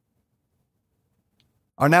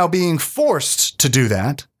 are now being forced to do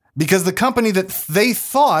that because the company that they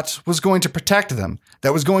thought was going to protect them,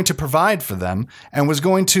 that was going to provide for them, and was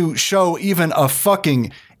going to show even a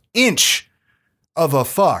fucking inch of a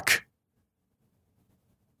fuck,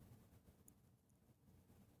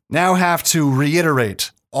 now have to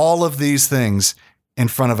reiterate all of these things in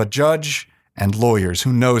front of a judge and lawyers,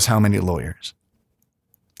 who knows how many lawyers.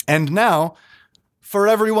 And now, for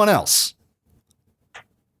everyone else,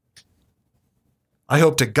 I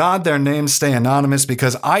hope to God their names stay anonymous,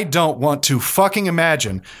 because I don't want to fucking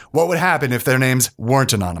imagine what would happen if their names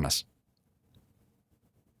weren't anonymous.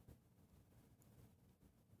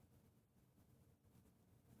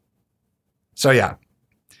 So yeah,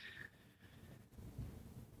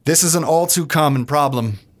 this is an all too common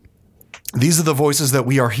problem. These are the voices that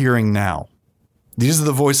we are hearing now. These are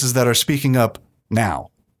the voices that are speaking up now.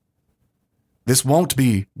 This won't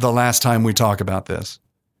be the last time we talk about this.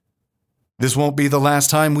 This won't be the last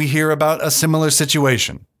time we hear about a similar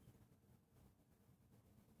situation.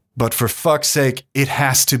 But for fuck's sake, it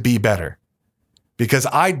has to be better. Because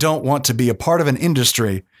I don't want to be a part of an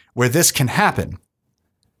industry where this can happen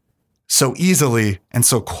so easily and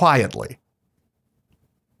so quietly.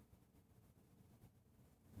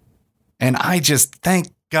 And I just thank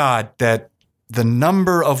God that the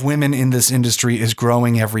number of women in this industry is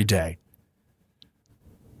growing every day.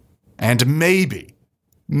 And maybe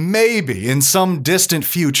in some distant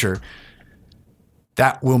future,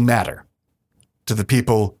 that will matter to the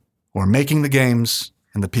people who are making the games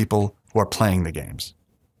and the people who are playing the games.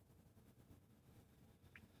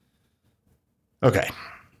 Okay.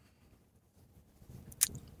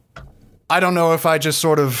 I don't know if I just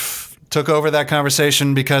sort of took over that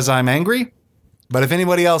conversation because I'm angry, But if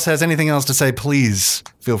anybody else has anything else to say, please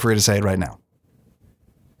feel free to say it right now.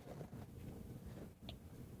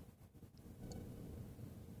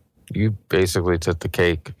 You basically took the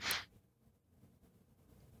cake.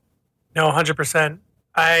 No, 100%.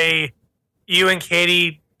 You and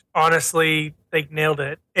Katie honestly nailed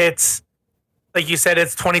it. It's like you said,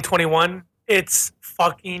 it's 2021. It's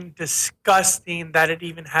fucking disgusting that it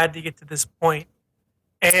even had to get to this point.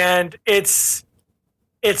 And it's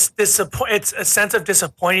a sense of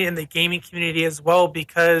disappointing in the gaming community as well,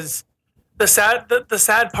 because the sad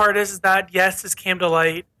part is that yes, this came to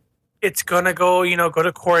light. It's gonna go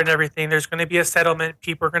to court and everything. There's gonna be a settlement.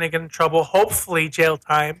 People are gonna get in trouble. Hopefully, jail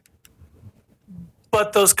time.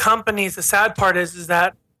 But those companies, the sad part is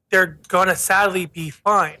that they're gonna sadly be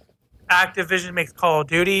fine. Activision makes Call of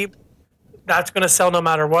Duty. That's gonna sell no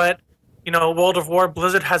matter what. World of War,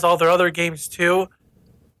 Blizzard has all their other games too.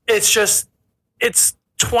 It's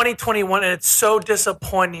 2021, and it's so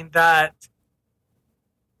disappointing that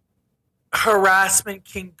harassment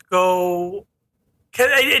can go.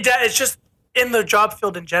 It's just in the job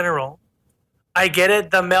field in general. I get it.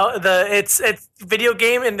 It's video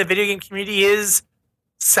game, and the video game community is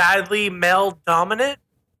sadly male dominant,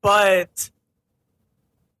 but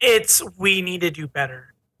we need to do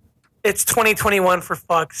better. It's 2021, for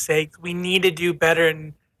fuck's sake. We need to do better,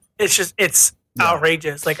 and it's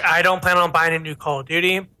outrageous. Like, I don't plan on buying a new Call of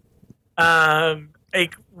Duty. I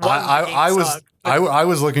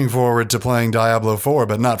was looking forward to playing Diablo 4,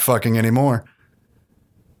 but not fucking anymore.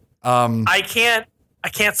 I can't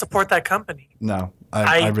support that company. No,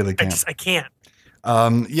 I really can't. I can't.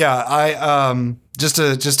 Just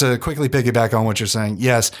to quickly piggyback on what you're saying.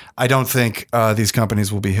 Yes, I don't think these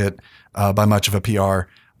companies will be hit by much of a PR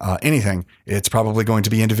anything. It's probably going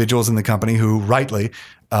to be individuals in the company who rightly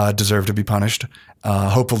deserve to be punished.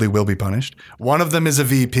 Hopefully, will be punished. One of them is a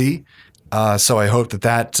VP. So I hope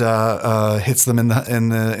that hits them in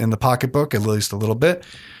the pocketbook at least a little bit.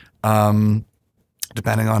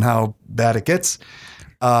 Depending on how bad it gets.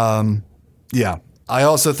 I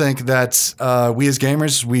also think that we as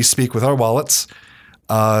gamers, we speak with our wallets.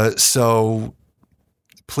 So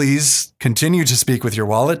please continue to speak with your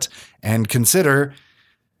wallet and consider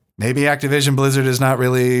maybe Activision Blizzard is not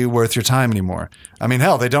really worth your time anymore. I mean,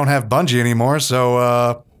 hell, they don't have Bungie anymore,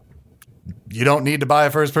 so you don't need to buy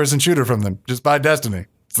a first-person shooter from them. Just buy Destiny.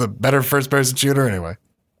 It's a better first-person shooter anyway.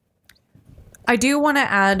 I do want to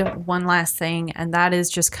add one last thing, and that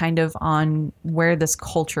is just kind of on where this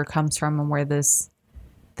culture comes from and where this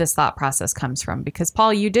thought process comes from. Because,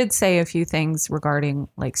 Paul, you did say a few things regarding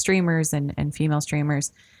like streamers and female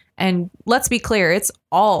streamers. And let's be clear, it's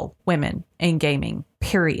all women in gaming,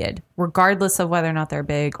 period. Regardless of whether or not they're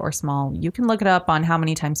big or small. You can look it up on how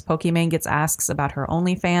many times Pokimane gets asked about her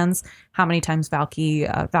OnlyFans, how many times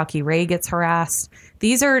Valkyrie gets harassed.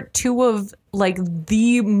 These are two of like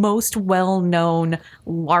the most well-known,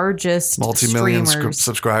 largest multi-million streamers,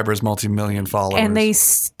 subscribers, multi-million followers. And they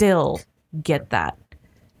still get that.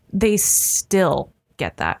 They still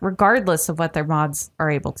get that, regardless of what their mods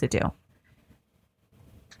are able to do.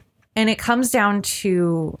 And it comes down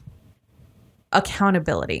to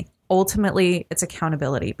accountability. Ultimately, it's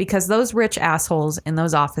accountability, because those rich assholes in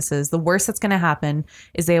those offices, the worst that's going to happen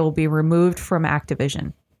is they will be removed from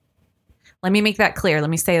Activision. Let me make that clear. Let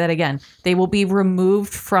me say that again. They will be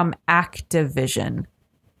removed from Activision.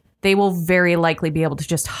 They will very likely be able to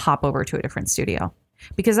just hop over to a different studio,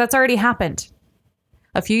 because that's already happened.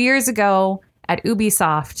 A few years ago at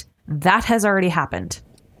Ubisoft, that has already happened.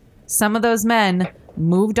 Some of those men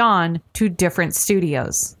moved on to different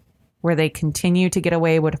studios where they continue to get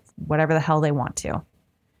away with whatever the hell they want to.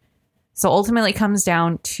 So ultimately it comes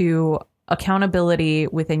down to accountability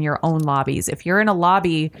within your own lobbies. If you're in a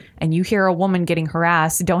lobby and you hear a woman getting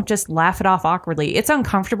harassed, don't just laugh it off awkwardly. It's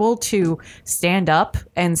uncomfortable to stand up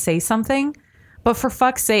and say something, but for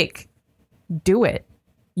fuck's sake, do it.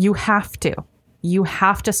 You have to. You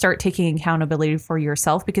have to start taking accountability for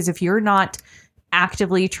yourself, because if you're not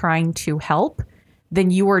actively trying to help, then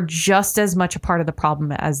you are just as much a part of the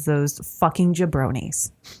problem as those fucking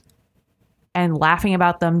jabronis. And laughing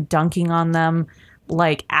about them, dunking on them,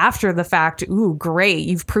 like after the fact, ooh, great.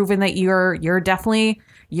 You've proven that you're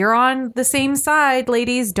on the same side,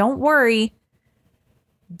 ladies. Don't worry.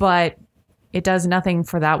 But it does nothing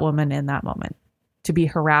for that woman in that moment to be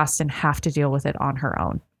harassed and have to deal with it on her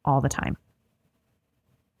own all the time.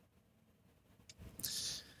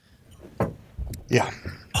 Yeah.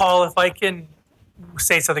 Paul, if I can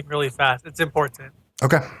say something really fast, it's important.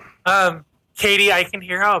 Okay. Katie, I can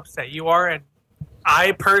hear how upset you are, and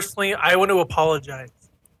I want to apologize.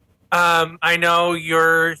 I know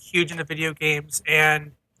you're huge into video games,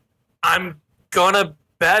 and I'm gonna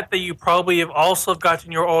bet that you probably have also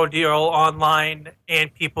gotten your audio online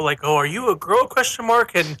and people like, oh, are you a girl, question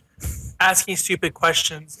mark, and asking stupid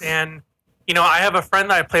questions. And I have a friend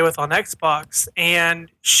that I play with on Xbox,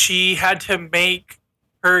 and she had to make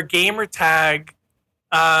her gamer tag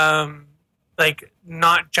like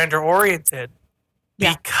not gender oriented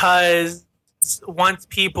because once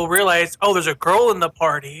people realize, oh, there's a girl in the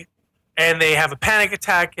party, and they have a panic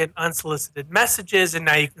attack and unsolicited messages, and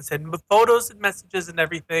now you can send photos and messages and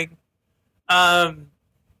everything. I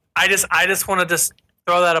just want to just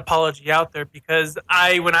throw that apology out there because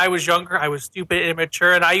when I was younger, I was stupid,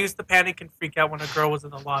 immature, and I used to panic and freak out when a girl was in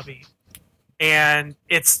the lobby. And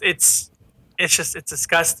it's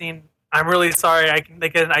disgusting. I'm really sorry. I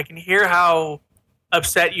can hear how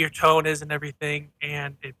upset your tone is and everything,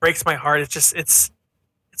 and it breaks my heart. It's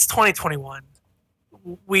 2021.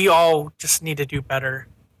 We all just need to do better.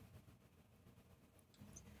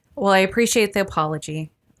 Well, I appreciate the apology.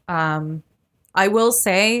 I will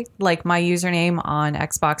say, like, my username on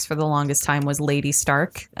Xbox for the longest time was Lady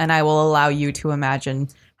Stark, and I will allow you to imagine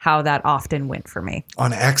how that often went for me.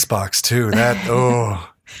 On Xbox, too.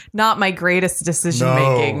 Not my greatest decision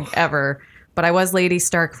making ever, but I was Lady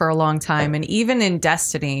Stark for a long time. And even in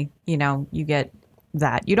Destiny, you get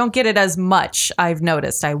that. You don't get it as much, I've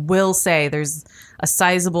noticed. I will say there's a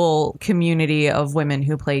sizable community of women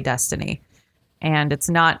who play Destiny, and it's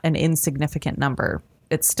not an insignificant number.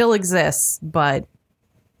 It still exists, but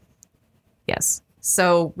yes.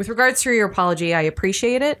 So with regards to your apology, I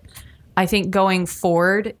appreciate it. I think going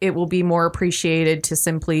forward, it will be more appreciated to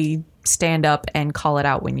simply stand up and call it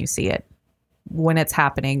out when you see it, when it's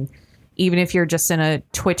happening. Even if you're just in a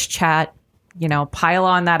Twitch chat, pile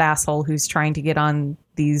on that asshole who's trying to get on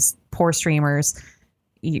these poor streamers.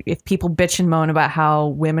 If people bitch and moan about how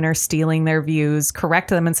women are stealing their views, correct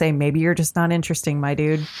them and say, maybe you're just not interesting, my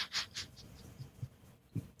dude.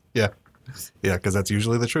 Yeah, because that's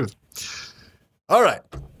usually the truth. All right.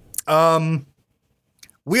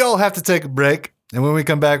 We all have to take a break. And when we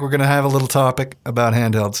come back, we're going to have a little topic about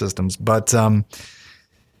handheld systems. But I'll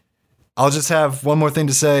just have one more thing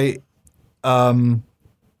to say.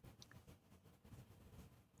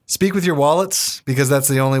 Speak with your wallets, because that's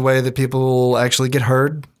the only way that people will actually get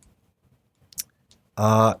heard.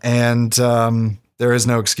 And there is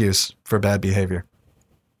no excuse for bad behavior.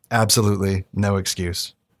 Absolutely no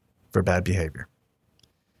excuse for bad behavior.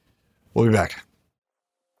 We'll be back.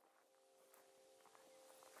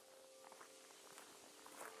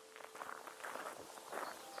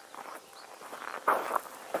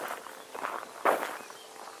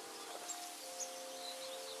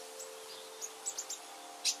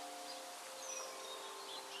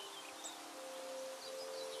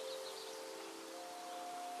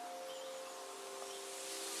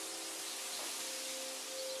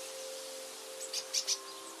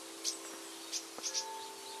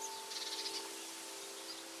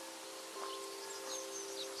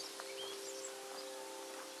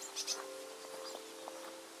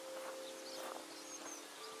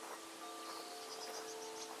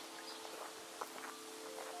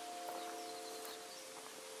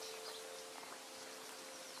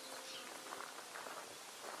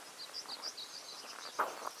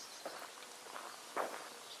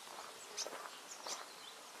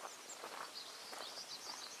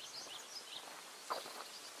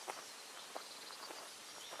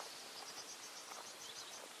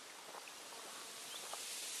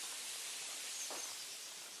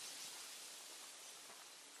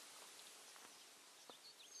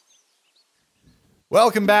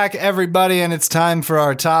 Welcome back, everybody, and it's time for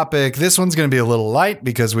our topic. This one's going to be a little light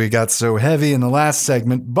because we got so heavy in the last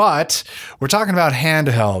segment, but we're talking about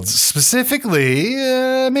handhelds, specifically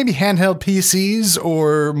maybe handheld PCs,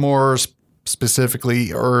 or more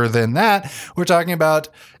specifically than that, we're talking about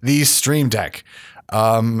the Stream Deck.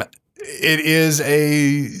 It is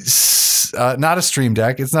not a Stream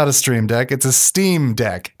Deck. It's not a Stream Deck. It's a Steam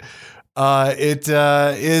Deck. It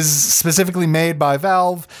is specifically made by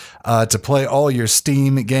Valve to play all your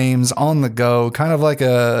Steam games on the go, kind of like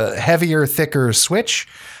a heavier, thicker Switch.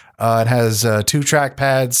 It has 2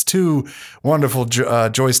 trackpads, 2 wonderful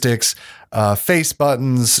joysticks, face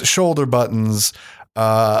buttons, shoulder buttons,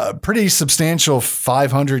 pretty substantial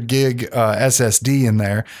 500 gig SSD in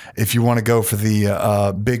there if you want to go for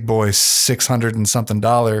the big boy $600 and something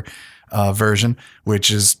version,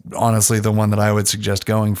 which is honestly the one that I would suggest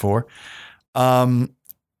going for.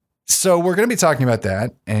 So we're going to be talking about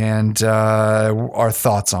that and our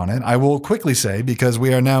thoughts on it. I will quickly say, because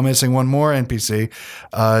we are now missing one more NPC.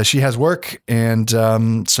 She has work, and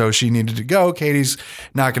so she needed to go. Katie's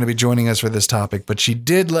not going to be joining us for this topic, but she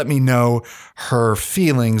did let me know her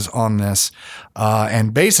feelings on this.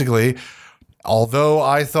 And basically, although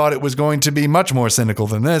I thought it was going to be much more cynical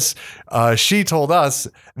than this, she told us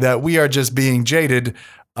that we are just being jaded.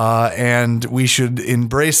 And we should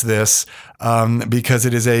embrace this because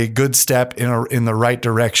it is a good step in the right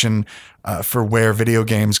direction for where video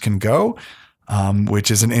games can go, which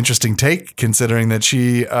is an interesting take considering that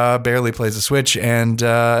she barely plays a Switch, and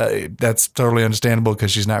that's totally understandable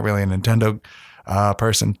because she's not really a Nintendo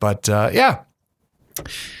person. But yeah,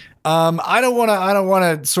 I don't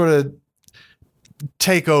want to sort of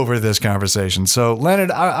take over this conversation. So Leonard,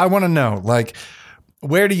 I want to know, like,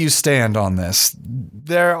 where do you stand on this?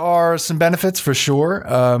 There are some benefits for sure,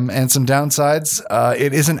 and some downsides.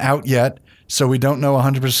 It isn't out yet, so we don't know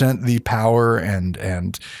 100% the power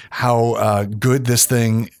and how good this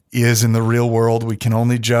thing is in the real world. We can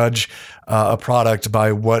only judge a product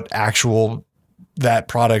by what actual that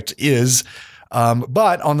product is.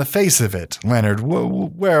 But on the face of it, Leonard,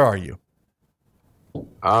 where are you?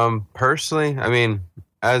 Personally, I mean,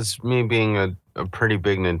 as me being a pretty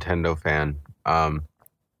big Nintendo fan,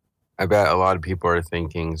 I bet a lot of people are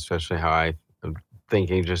thinking, especially how I'm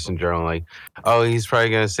thinking just in general, like, oh, he's probably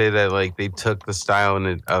going to say that, like, they took the style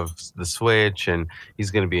of the Switch and he's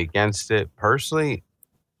going to be against it. Personally,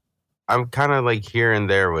 I'm kind of like here and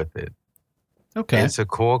there with it. Okay. And it's a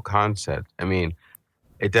cool concept. I mean,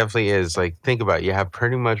 it definitely is. Like, think about it. You have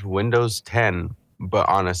pretty much Windows 10, but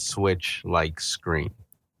on a Switch-like screen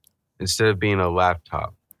instead of being a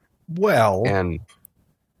laptop. Well, and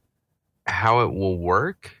how it will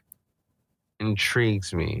work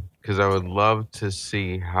intrigues me because I would love to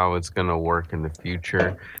see how it's going to work in the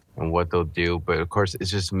future and what they'll do. But of course,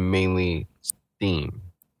 it's just mainly Steam.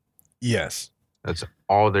 yes. That's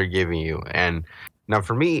all they're giving you. And now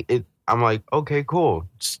for me, I'm like, okay, cool.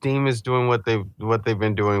 Steam is doing what they've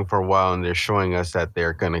been doing for a while, and they're showing us that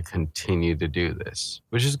they're going to continue to do this,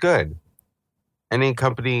 which is good. Any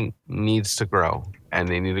company needs to grow, and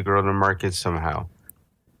they need to grow their market somehow.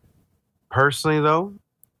 Personally, though,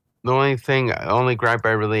 the only gripe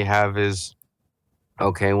I really have is,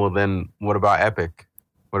 okay, well then what about Epic?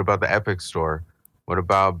 What about the Epic Store? What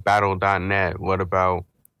about Battle.net? What about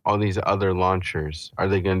all these other launchers? Are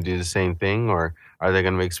they going to do the same thing, or are they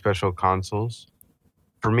going to make special consoles?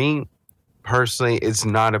 For me, personally, it's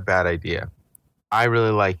not a bad idea. I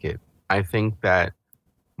really like it. I think that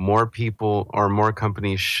more people or more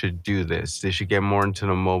companies should do this. They should get more into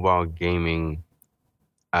the mobile gaming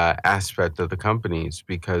aspect of the companies,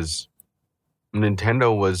 because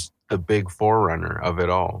Nintendo was the big forerunner of it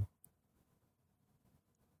all.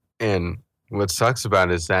 And what sucks about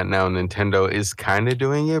it is that now Nintendo is kind of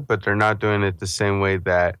doing it, but they're not doing it the same way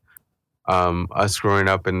that us growing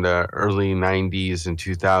up in the early 90s and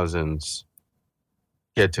 2000s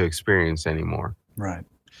get to experience anymore. Right.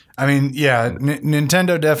 I mean, yeah,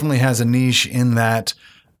 Nintendo definitely has a niche in that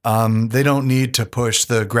they don't need to push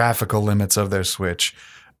the graphical limits of their Switch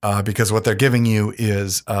because what they're giving you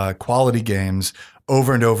is quality games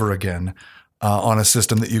over and over again on a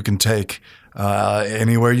system that you can take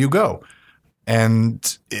anywhere you go.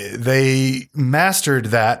 And they mastered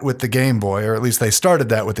that with the Game Boy, or at least they started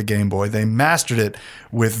that with the Game Boy. They mastered it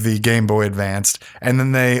with the Game Boy Advanced, and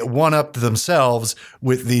then they one-upped themselves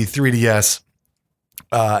with the 3DS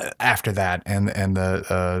after that, and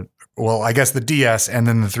the I guess the DS and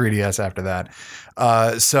then the 3DS after that.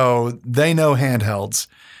 So they know handhelds,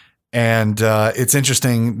 and it's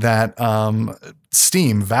interesting that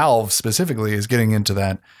Steam, Valve specifically, is getting into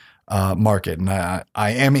that market, and I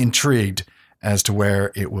am intrigued as to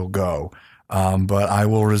where it will go. But I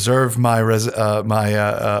will reserve my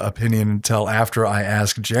opinion until after I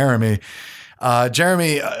ask Jeremy.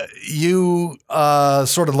 Jeremy, you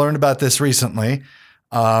sort of learned about this recently.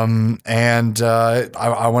 And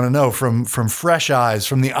I want to know from fresh eyes,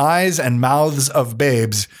 from the eyes and mouths of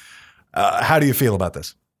babes, how do you feel about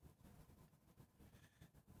this?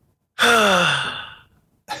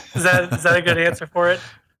 Is that a good answer for it?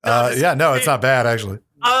 Yeah, no, it's not bad actually.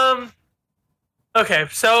 Okay,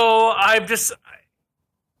 so I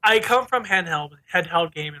come from handheld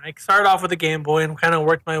gaming. I started off with a Game Boy and kind of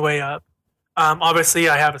worked my way up. Obviously,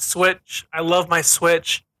 I have a Switch. I love my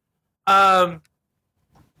Switch. If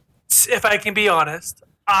I can be honest,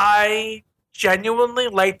 I genuinely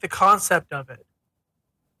like the concept of it.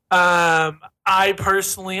 I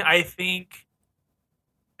think,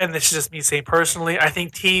 and this is just me saying personally, I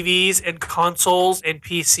think TVs and consoles and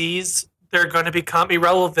PCs they're going to become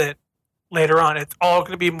irrelevant later on. It's all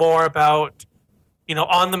going to be more about,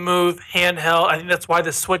 on the move, handheld. I think that's why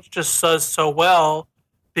the Switch just does so well,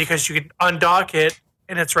 because you can undock it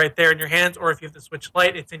and it's right there in your hands. Or if you have the Switch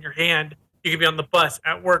Lite, it's in your hand. You can be on the bus,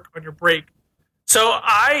 at work, on your break. So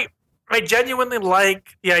I genuinely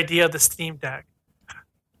like the idea of the Steam Deck.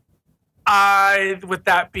 With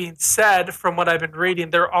that being said, from what I've been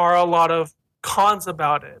reading, there are a lot of cons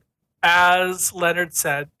about it. As Leonard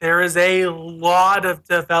said, there is a lot of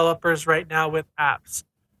developers right now with apps.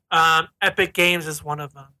 Epic Games is one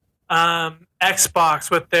of them.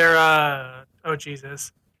 Xbox with their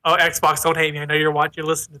Xbox, don't hate me. I know you're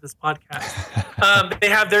listening to this podcast. They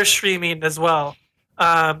have their streaming as well.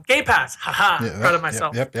 Game Pass, proud of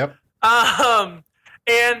myself. Yep.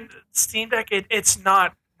 And Steam Deck, it's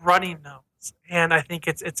not running those, and I think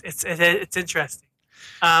it's interesting.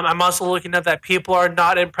 I'm also looking at that people are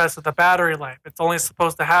not impressed with the battery life. It's only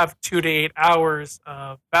supposed to have 2 to 8 hours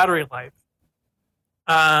of battery life.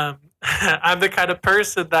 I'm the kind of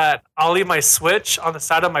person that I'll leave my Switch on the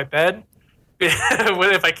side of my bed.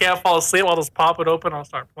 If I can't fall asleep, I'll just pop it open. I'll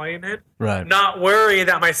start playing it. Right. Not worrying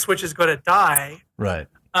that my Switch is going to die. Right.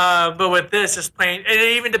 But with this, just playing, and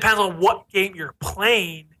it even depends on what game you're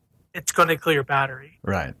playing. It's going to clear your battery.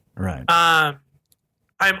 Right.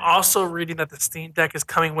 I'm also reading that the Steam Deck is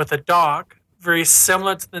coming with a dock, very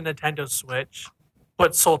similar to the Nintendo Switch,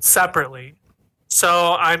 but sold separately.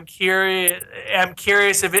 So I'm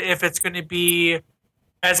curious if it's going to be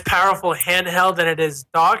as powerful handheld than it is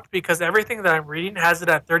docked, because everything that I'm reading has it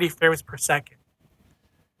at 30 frames per second.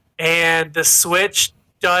 And the Switch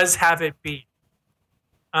does have it beat,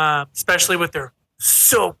 especially with their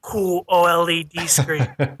so cool OLED screen.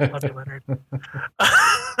 Love you, Leonard. No,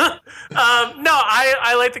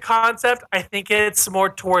 I like the concept. I think it's more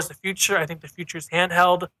towards the future. I think the future is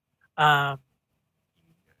handheld.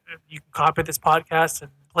 You can copy this podcast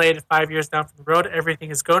and play it 5 years down from the road.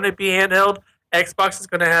 Everything is going to be handheld. Xbox is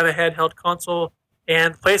going to have a handheld console,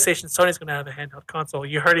 and PlayStation, Sony's going to have a handheld console.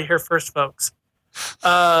 You heard it here first, folks.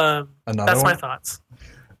 That's my thoughts.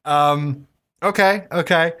 Okay.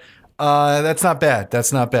 That's not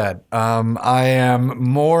bad. I am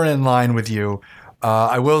more in line with you.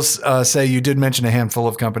 I will say you did mention a handful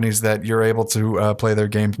of companies that you're able to play their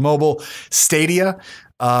games mobile. Stadia.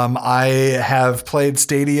 I have played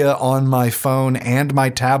Stadia on my phone and my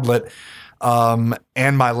tablet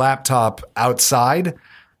and my laptop outside.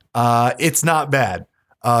 It's not bad.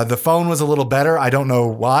 The phone was a little better. I don't know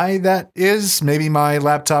why that is. Maybe my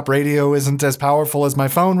laptop radio isn't as powerful as my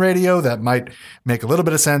phone radio. That might make a little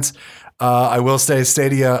bit of sense. I will say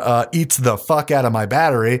Stadia eats the fuck out of my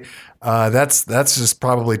battery. That's just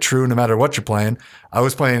probably true no matter what you're playing. I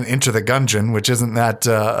was playing Enter the Gungeon, which isn't that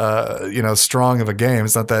strong of a game.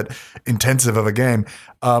 It's not that intensive of a game.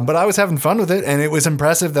 But I was having fun with it, and it was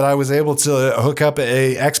impressive that I was able to hook up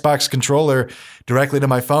a Xbox controller directly to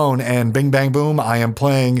my phone, and bing, bang, boom, I am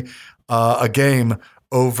playing a game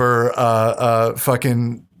over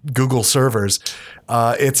fucking Google servers.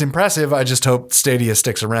 It's impressive. I just hope Stadia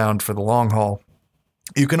sticks around for the long haul.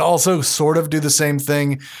 You can also sort of do the same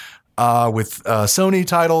thing with Sony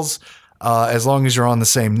titles, as long as you're on the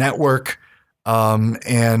same network,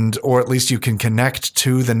 or at least you can connect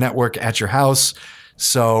to the network at your house.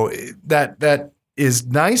 So that is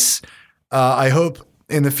nice. I hope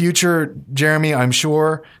in the future, Jeremy, I'm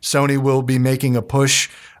sure Sony will be making a push,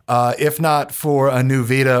 if not for a new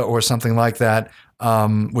Vita or something like that,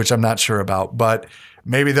 which I'm not sure about, but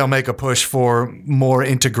maybe they'll make a push for more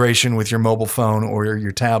integration with your mobile phone or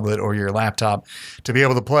your tablet or your laptop to be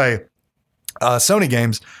able to play Sony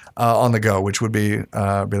games on the go, which would be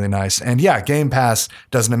really nice. And yeah, Game Pass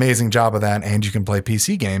does an amazing job of that, and you can play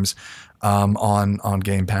PC games on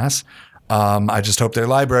Game Pass. I just hope their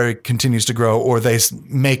library continues to grow, or they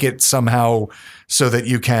make it somehow so that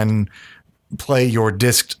you can play your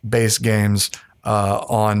disc-based games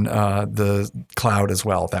on the cloud as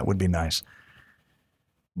well. That would be nice.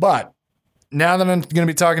 But now that I'm going to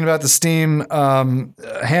be talking about the Steam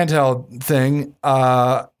handheld thing,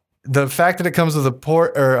 the fact that it comes with a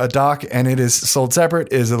port or a dock and it is sold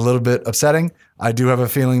separate is a little bit upsetting. I do have a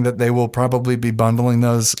feeling that they will probably be bundling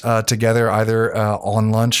those together either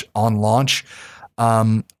on launch,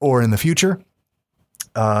 or in the future.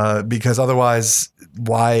 Because otherwise,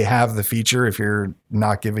 why have the feature if you're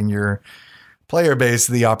not giving your player base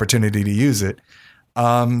the opportunity to use it?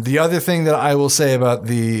 The other thing that I will say about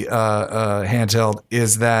the handheld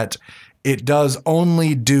is that it does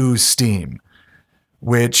only do Steam,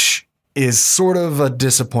 which is sort of a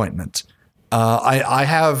disappointment. I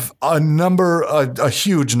have a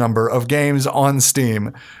huge number of games on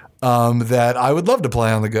Steam that I would love to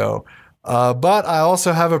play on the go. But I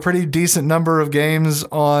also have a pretty decent number of games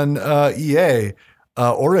on EA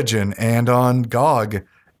Origin and on GOG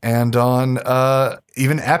and on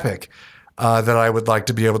even Epic that I would like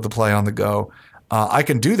to be able to play on the go. I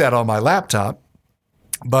can do that on my laptop,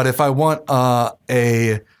 but if I want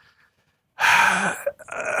an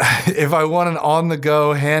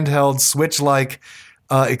on-the-go handheld Switch-like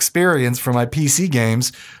experience for my PC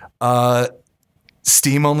games,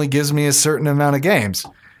 Steam only gives me a certain amount of games,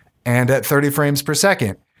 and at 30 frames per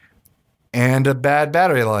second, and a bad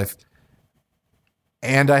battery life.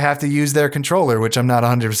 And I have to use their controller, which I'm not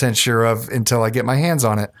 100% sure of until I get my hands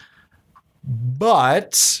on it.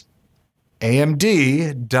 But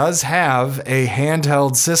AMD does have a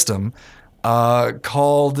handheld system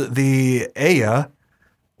called the Aya,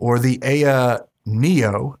 or the Aya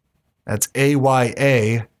Neo. That's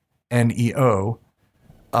AYANEO.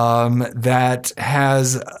 That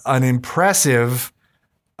has an impressive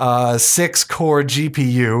 6-core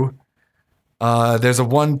GPU. There's a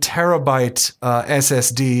 1 terabyte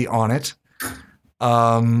SSD on it.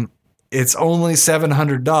 It's only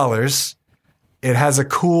 $700. It has a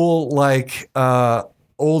cool,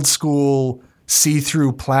 old school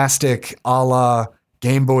see-through plastic a la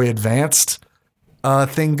Game Boy Advanced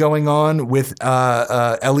thing going on with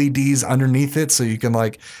LEDs underneath it, so you can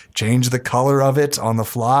change the color of it on the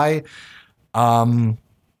fly.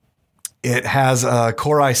 It has a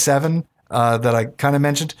Core i7 that I kind of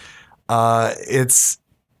mentioned.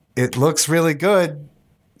 It looks really good.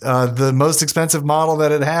 The most expensive model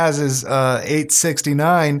that it has is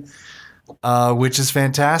 $869, which is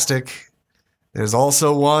fantastic. There's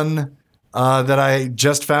also one that I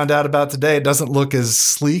just found out about today. It doesn't look as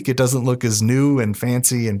sleek. It doesn't look as new and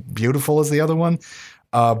fancy and beautiful as the other one.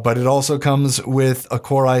 But it also comes with a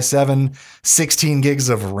Core i7, 16 gigs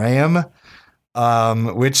of RAM,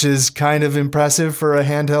 which is kind of impressive for a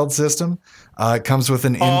handheld system. It comes with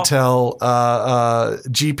an Intel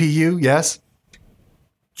GPU. Yes.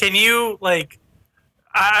 Can you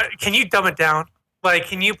dumb it down?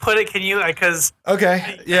 Can you put it? Can you because?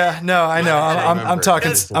 Okay. Yeah. No, I know. I'm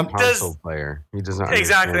talking. I'm console player. He does not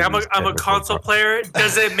exactly. I'm a console player.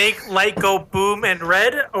 Does it make light go boom and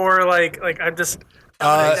red, or I'm just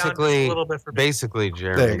basically a little bit for me. Basically,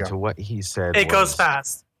 Jeremy, to what he said, it goes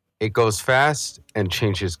fast. It goes fast and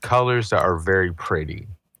changes colors that are very pretty.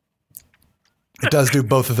 It does do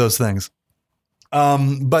both of those things.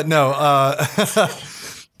 But no,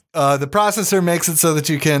 the processor makes it so that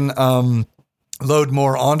you can load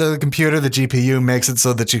more onto the computer. The GPU makes it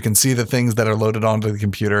so that you can see the things that are loaded onto the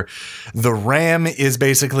computer. The RAM is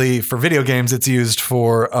basically, for video games, it's used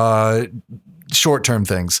for short-term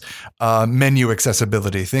things, menu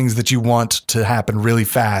accessibility, things that you want to happen really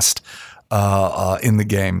fast in the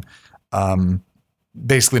game.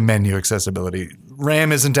 Basically menu accessibility.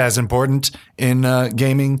 RAM isn't as important in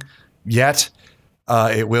gaming yet.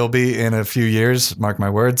 It will be in a few years, mark my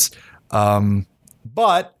words.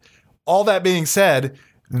 But all that being said,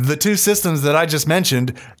 the two systems that I just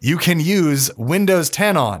mentioned, you can use Windows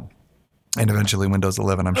 10 on, and eventually Windows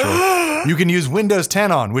 11, I'm sure. You can use Windows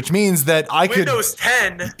 10 on, which means that I could... Windows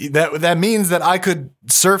 10? That means that I could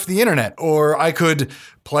surf the internet, or I could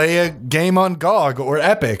play a game on GOG or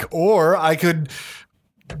Epic, or I could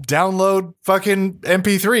download fucking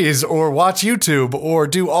MP3s or watch YouTube or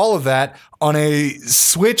do all of that on a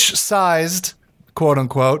Switch-sized, quote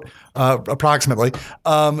unquote, approximately,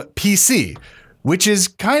 PC, which is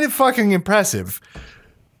kind of fucking impressive.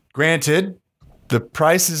 Granted, the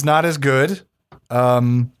price is not as good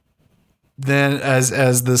than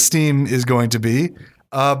as the Steam is going to be,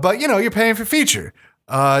 but you're paying for feature.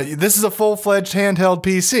 This is a full-fledged handheld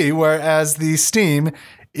PC, whereas the Steam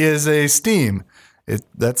is a Steam.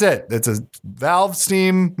 That's it. It's a Valve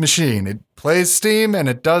Steam machine. It plays Steam and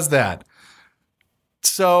it does that.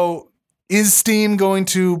 So is Steam going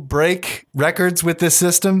to break records with this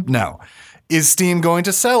system? No. Is Steam going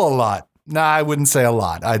to sell a lot? Nah, I wouldn't say a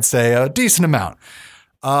lot. I'd say a decent amount.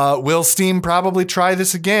 Will Steam probably try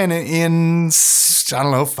this again in,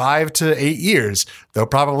 5 to 8 years? They'll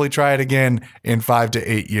probably try it again in 5 to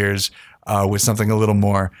 8 years with something a little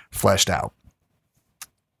more fleshed out.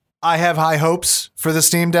 I have high hopes for the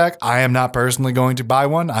Steam Deck. I am not personally going to buy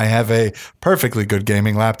one. I have a perfectly good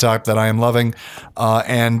gaming laptop that I am loving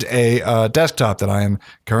and a desktop that I am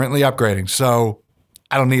currently upgrading. So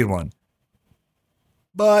I don't need one.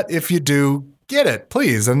 But if you do, get it,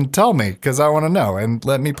 please, and tell me, because I want to know, and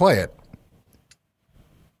let me play it.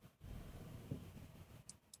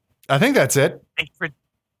 I think that's it.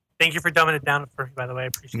 Thank you for dumbing it down for me, by the way. I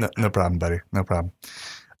appreciate it. No problem, buddy. No problem.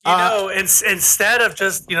 Instead of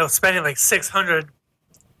just spending like $600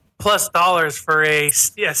 $100+ for a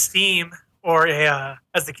Steam or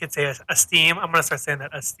as the kids say, a Steam. I'm gonna start saying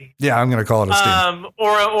that, a Steam. Yeah, I'm gonna call it a Steam.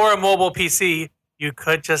 Or a mobile PC. You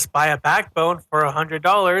could just buy a backbone for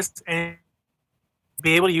 $100 and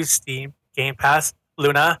be able to use Steam, Game Pass,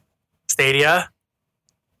 Luna, Stadia.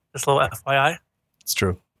 Just a little FYI. It's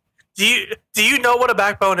true. Do you know what a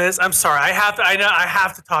backbone is? I'm sorry, I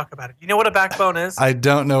have to talk about it. You know what a backbone is? I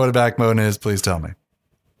don't know what a backbone is. Please tell me.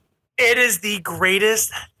 It is the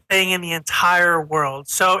greatest thing in the entire world.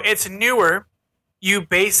 So it's newer. You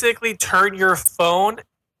basically turn your phone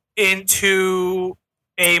into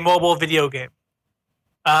a mobile video game.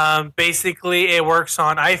 Basically, it works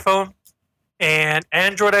on iPhone and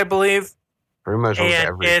Android, I believe. Pretty much on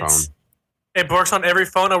every phone. It works on every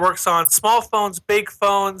phone. It works on small phones, big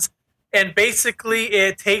phones, and basically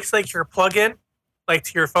it takes like your plug-in, like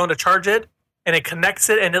to your phone to charge it, and it connects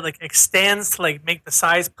it, and it like extends to like make the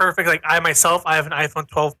size perfect. Like I have an iPhone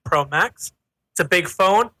 12 Pro Max. It's a big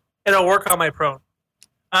phone. It'll work on my phone.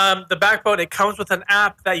 The backbone, it comes with an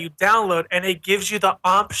app that you download, and it gives you the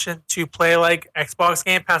option to play like Xbox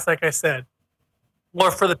Game Pass, like I said,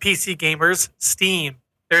 or for the PC gamers, Steam.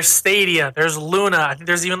 There's Stadia. There's Luna. I think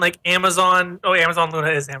there's even like Amazon. Oh, Amazon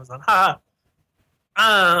Luna is Amazon.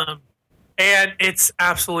 And it's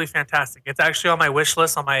absolutely fantastic. It's actually on my wish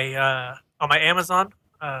list on my Amazon.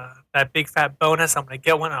 That big fat bonus. I'm gonna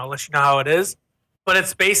get one. I'll let you know how it is. But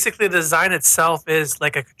it's basically the design itself is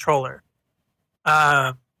like a controller.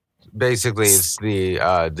 Basically, it's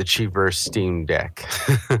the cheaper Steam Deck.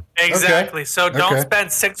 Exactly. Okay. So don't spend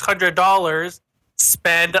 $600.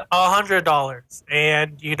 Spend $100,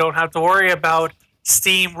 and you don't have to worry about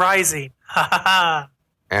Steam rising.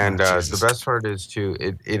 And the best part is too,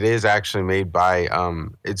 it is actually made by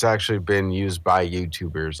it's actually been used by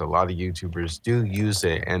YouTubers. A lot of YouTubers do use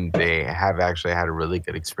it, and they have actually had a really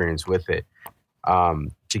good experience with it.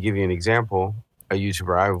 To give you an example, a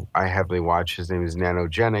YouTuber I heavily watch, his name is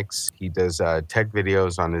Nanogenics. He does tech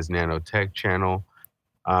videos on his Nanotech channel.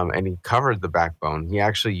 And he covered the backbone. He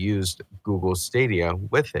actually used Google Stadia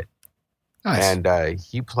with it. Nice. And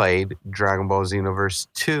he played Dragon Ball Xenoverse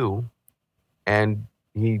 2, and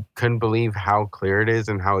he couldn't believe how clear it is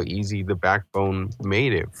and how easy the backbone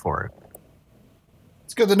made it for it.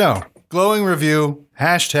 It's good to know. Glowing review, #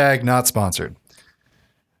 not sponsored.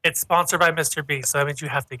 It's sponsored by Mr. Beast, so that means you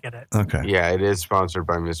have to get it. Okay. Yeah, it is sponsored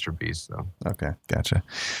by Mr. Beast, though. Okay, gotcha.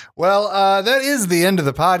 Well, that is the end of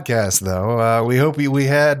the podcast, though. We hope we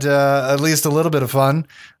had at least a little bit of fun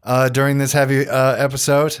during this heavy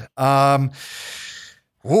episode.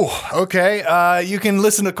 Okay. You can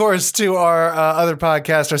listen, of course, to our other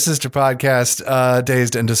podcast, our sister podcast,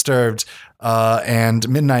 Dazed and Disturbed, and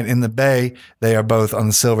Midnight in the Bay. They are both on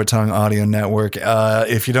the Silver Tongue Audio Network.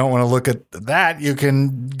 If you don't want to look at that, you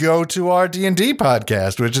can go to our D&D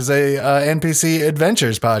podcast, which is a NPC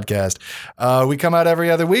Adventures podcast. We come out every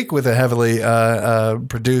other week with a heavily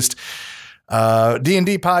produced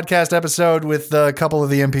D&D podcast episode with a couple of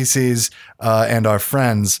the NPCs and our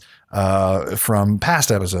friends from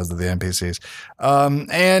past episodes of the NPCs.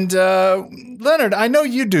 And Leonard, I know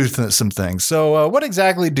you do some things. So what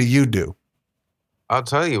exactly do you do? I'll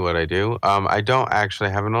tell you what I do. I don't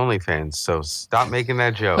actually have an OnlyFans, so stop making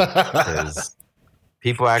that joke. Because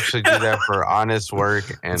people actually do that for honest work.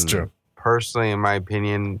 And That's true. Personally, in my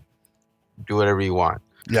opinion, do whatever you want.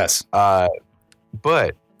 Yes.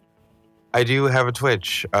 But I do have a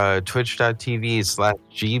Twitch,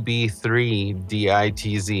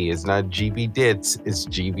 twitch.tv/GB3DITZ. It's not GB Dits, it's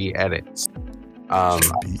GB Edits.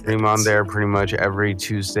 Stream on there pretty much every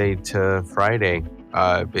Tuesday to Friday.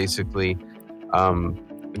 Basically,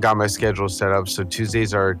 got my schedule set up. So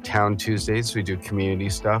Tuesdays are Town Tuesdays. We do community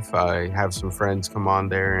stuff. I have some friends come on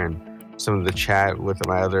there and some of the chat with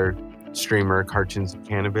my other streamer, Cartoons and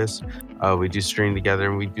Cannabis. We do stream together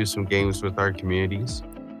and we do some games with our communities.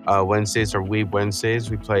 Wednesdays are Weeb Wednesdays.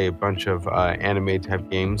 We play a bunch of anime type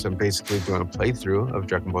games. I'm basically doing a playthrough of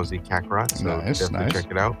Dragon Ball Z Kakarot, so definitely check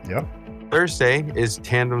it out. Yep. Thursday is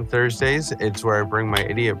Tandem Thursdays. It's where I bring my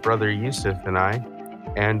idiot brother Yusuf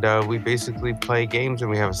and we basically play games,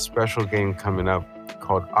 and we have a special game coming up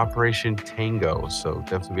called Operation Tango, so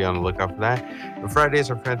definitely be on the lookout for that. And Fridays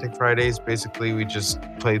are Frantic Fridays. Basically, we just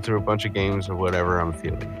play through a bunch of games or whatever I'm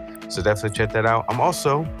feeling. So definitely check that out. I'm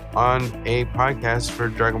also on a podcast for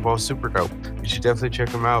Dragon Ball Super Dope. You should definitely check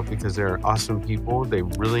them out because they're awesome people. They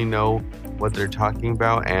really know what they're talking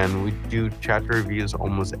about, and we do chapter reviews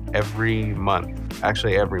almost every month.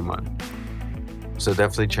 Actually, every month. So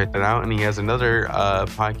definitely check that out. And he has another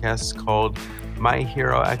podcast called My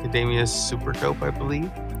Hero Academia Super Dope, I believe.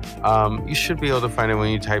 You should be able to find it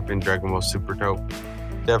when you type in Dragon Ball Super Dope.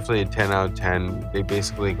 definitely a 10 out of 10. They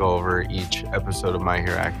basically go over each episode of My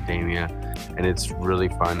Hero Academia, and it's really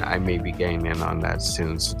fun. I may be getting in on that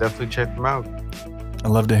soon, so definitely check them out. I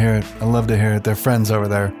love to hear it. They're friends over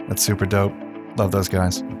there. That's super dope. Love those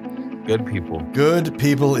guys. Good people. Good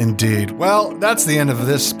people indeed. Well, that's the end of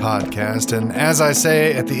this podcast. And as I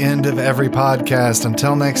say at the end of every podcast,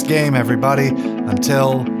 until next game, everybody,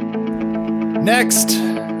 until next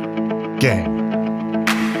game.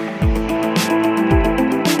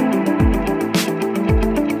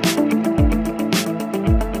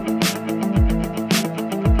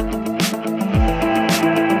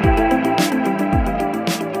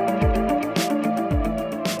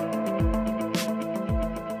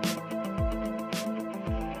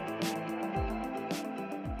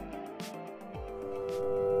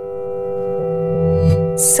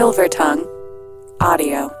 Silver Tongue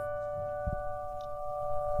Audio.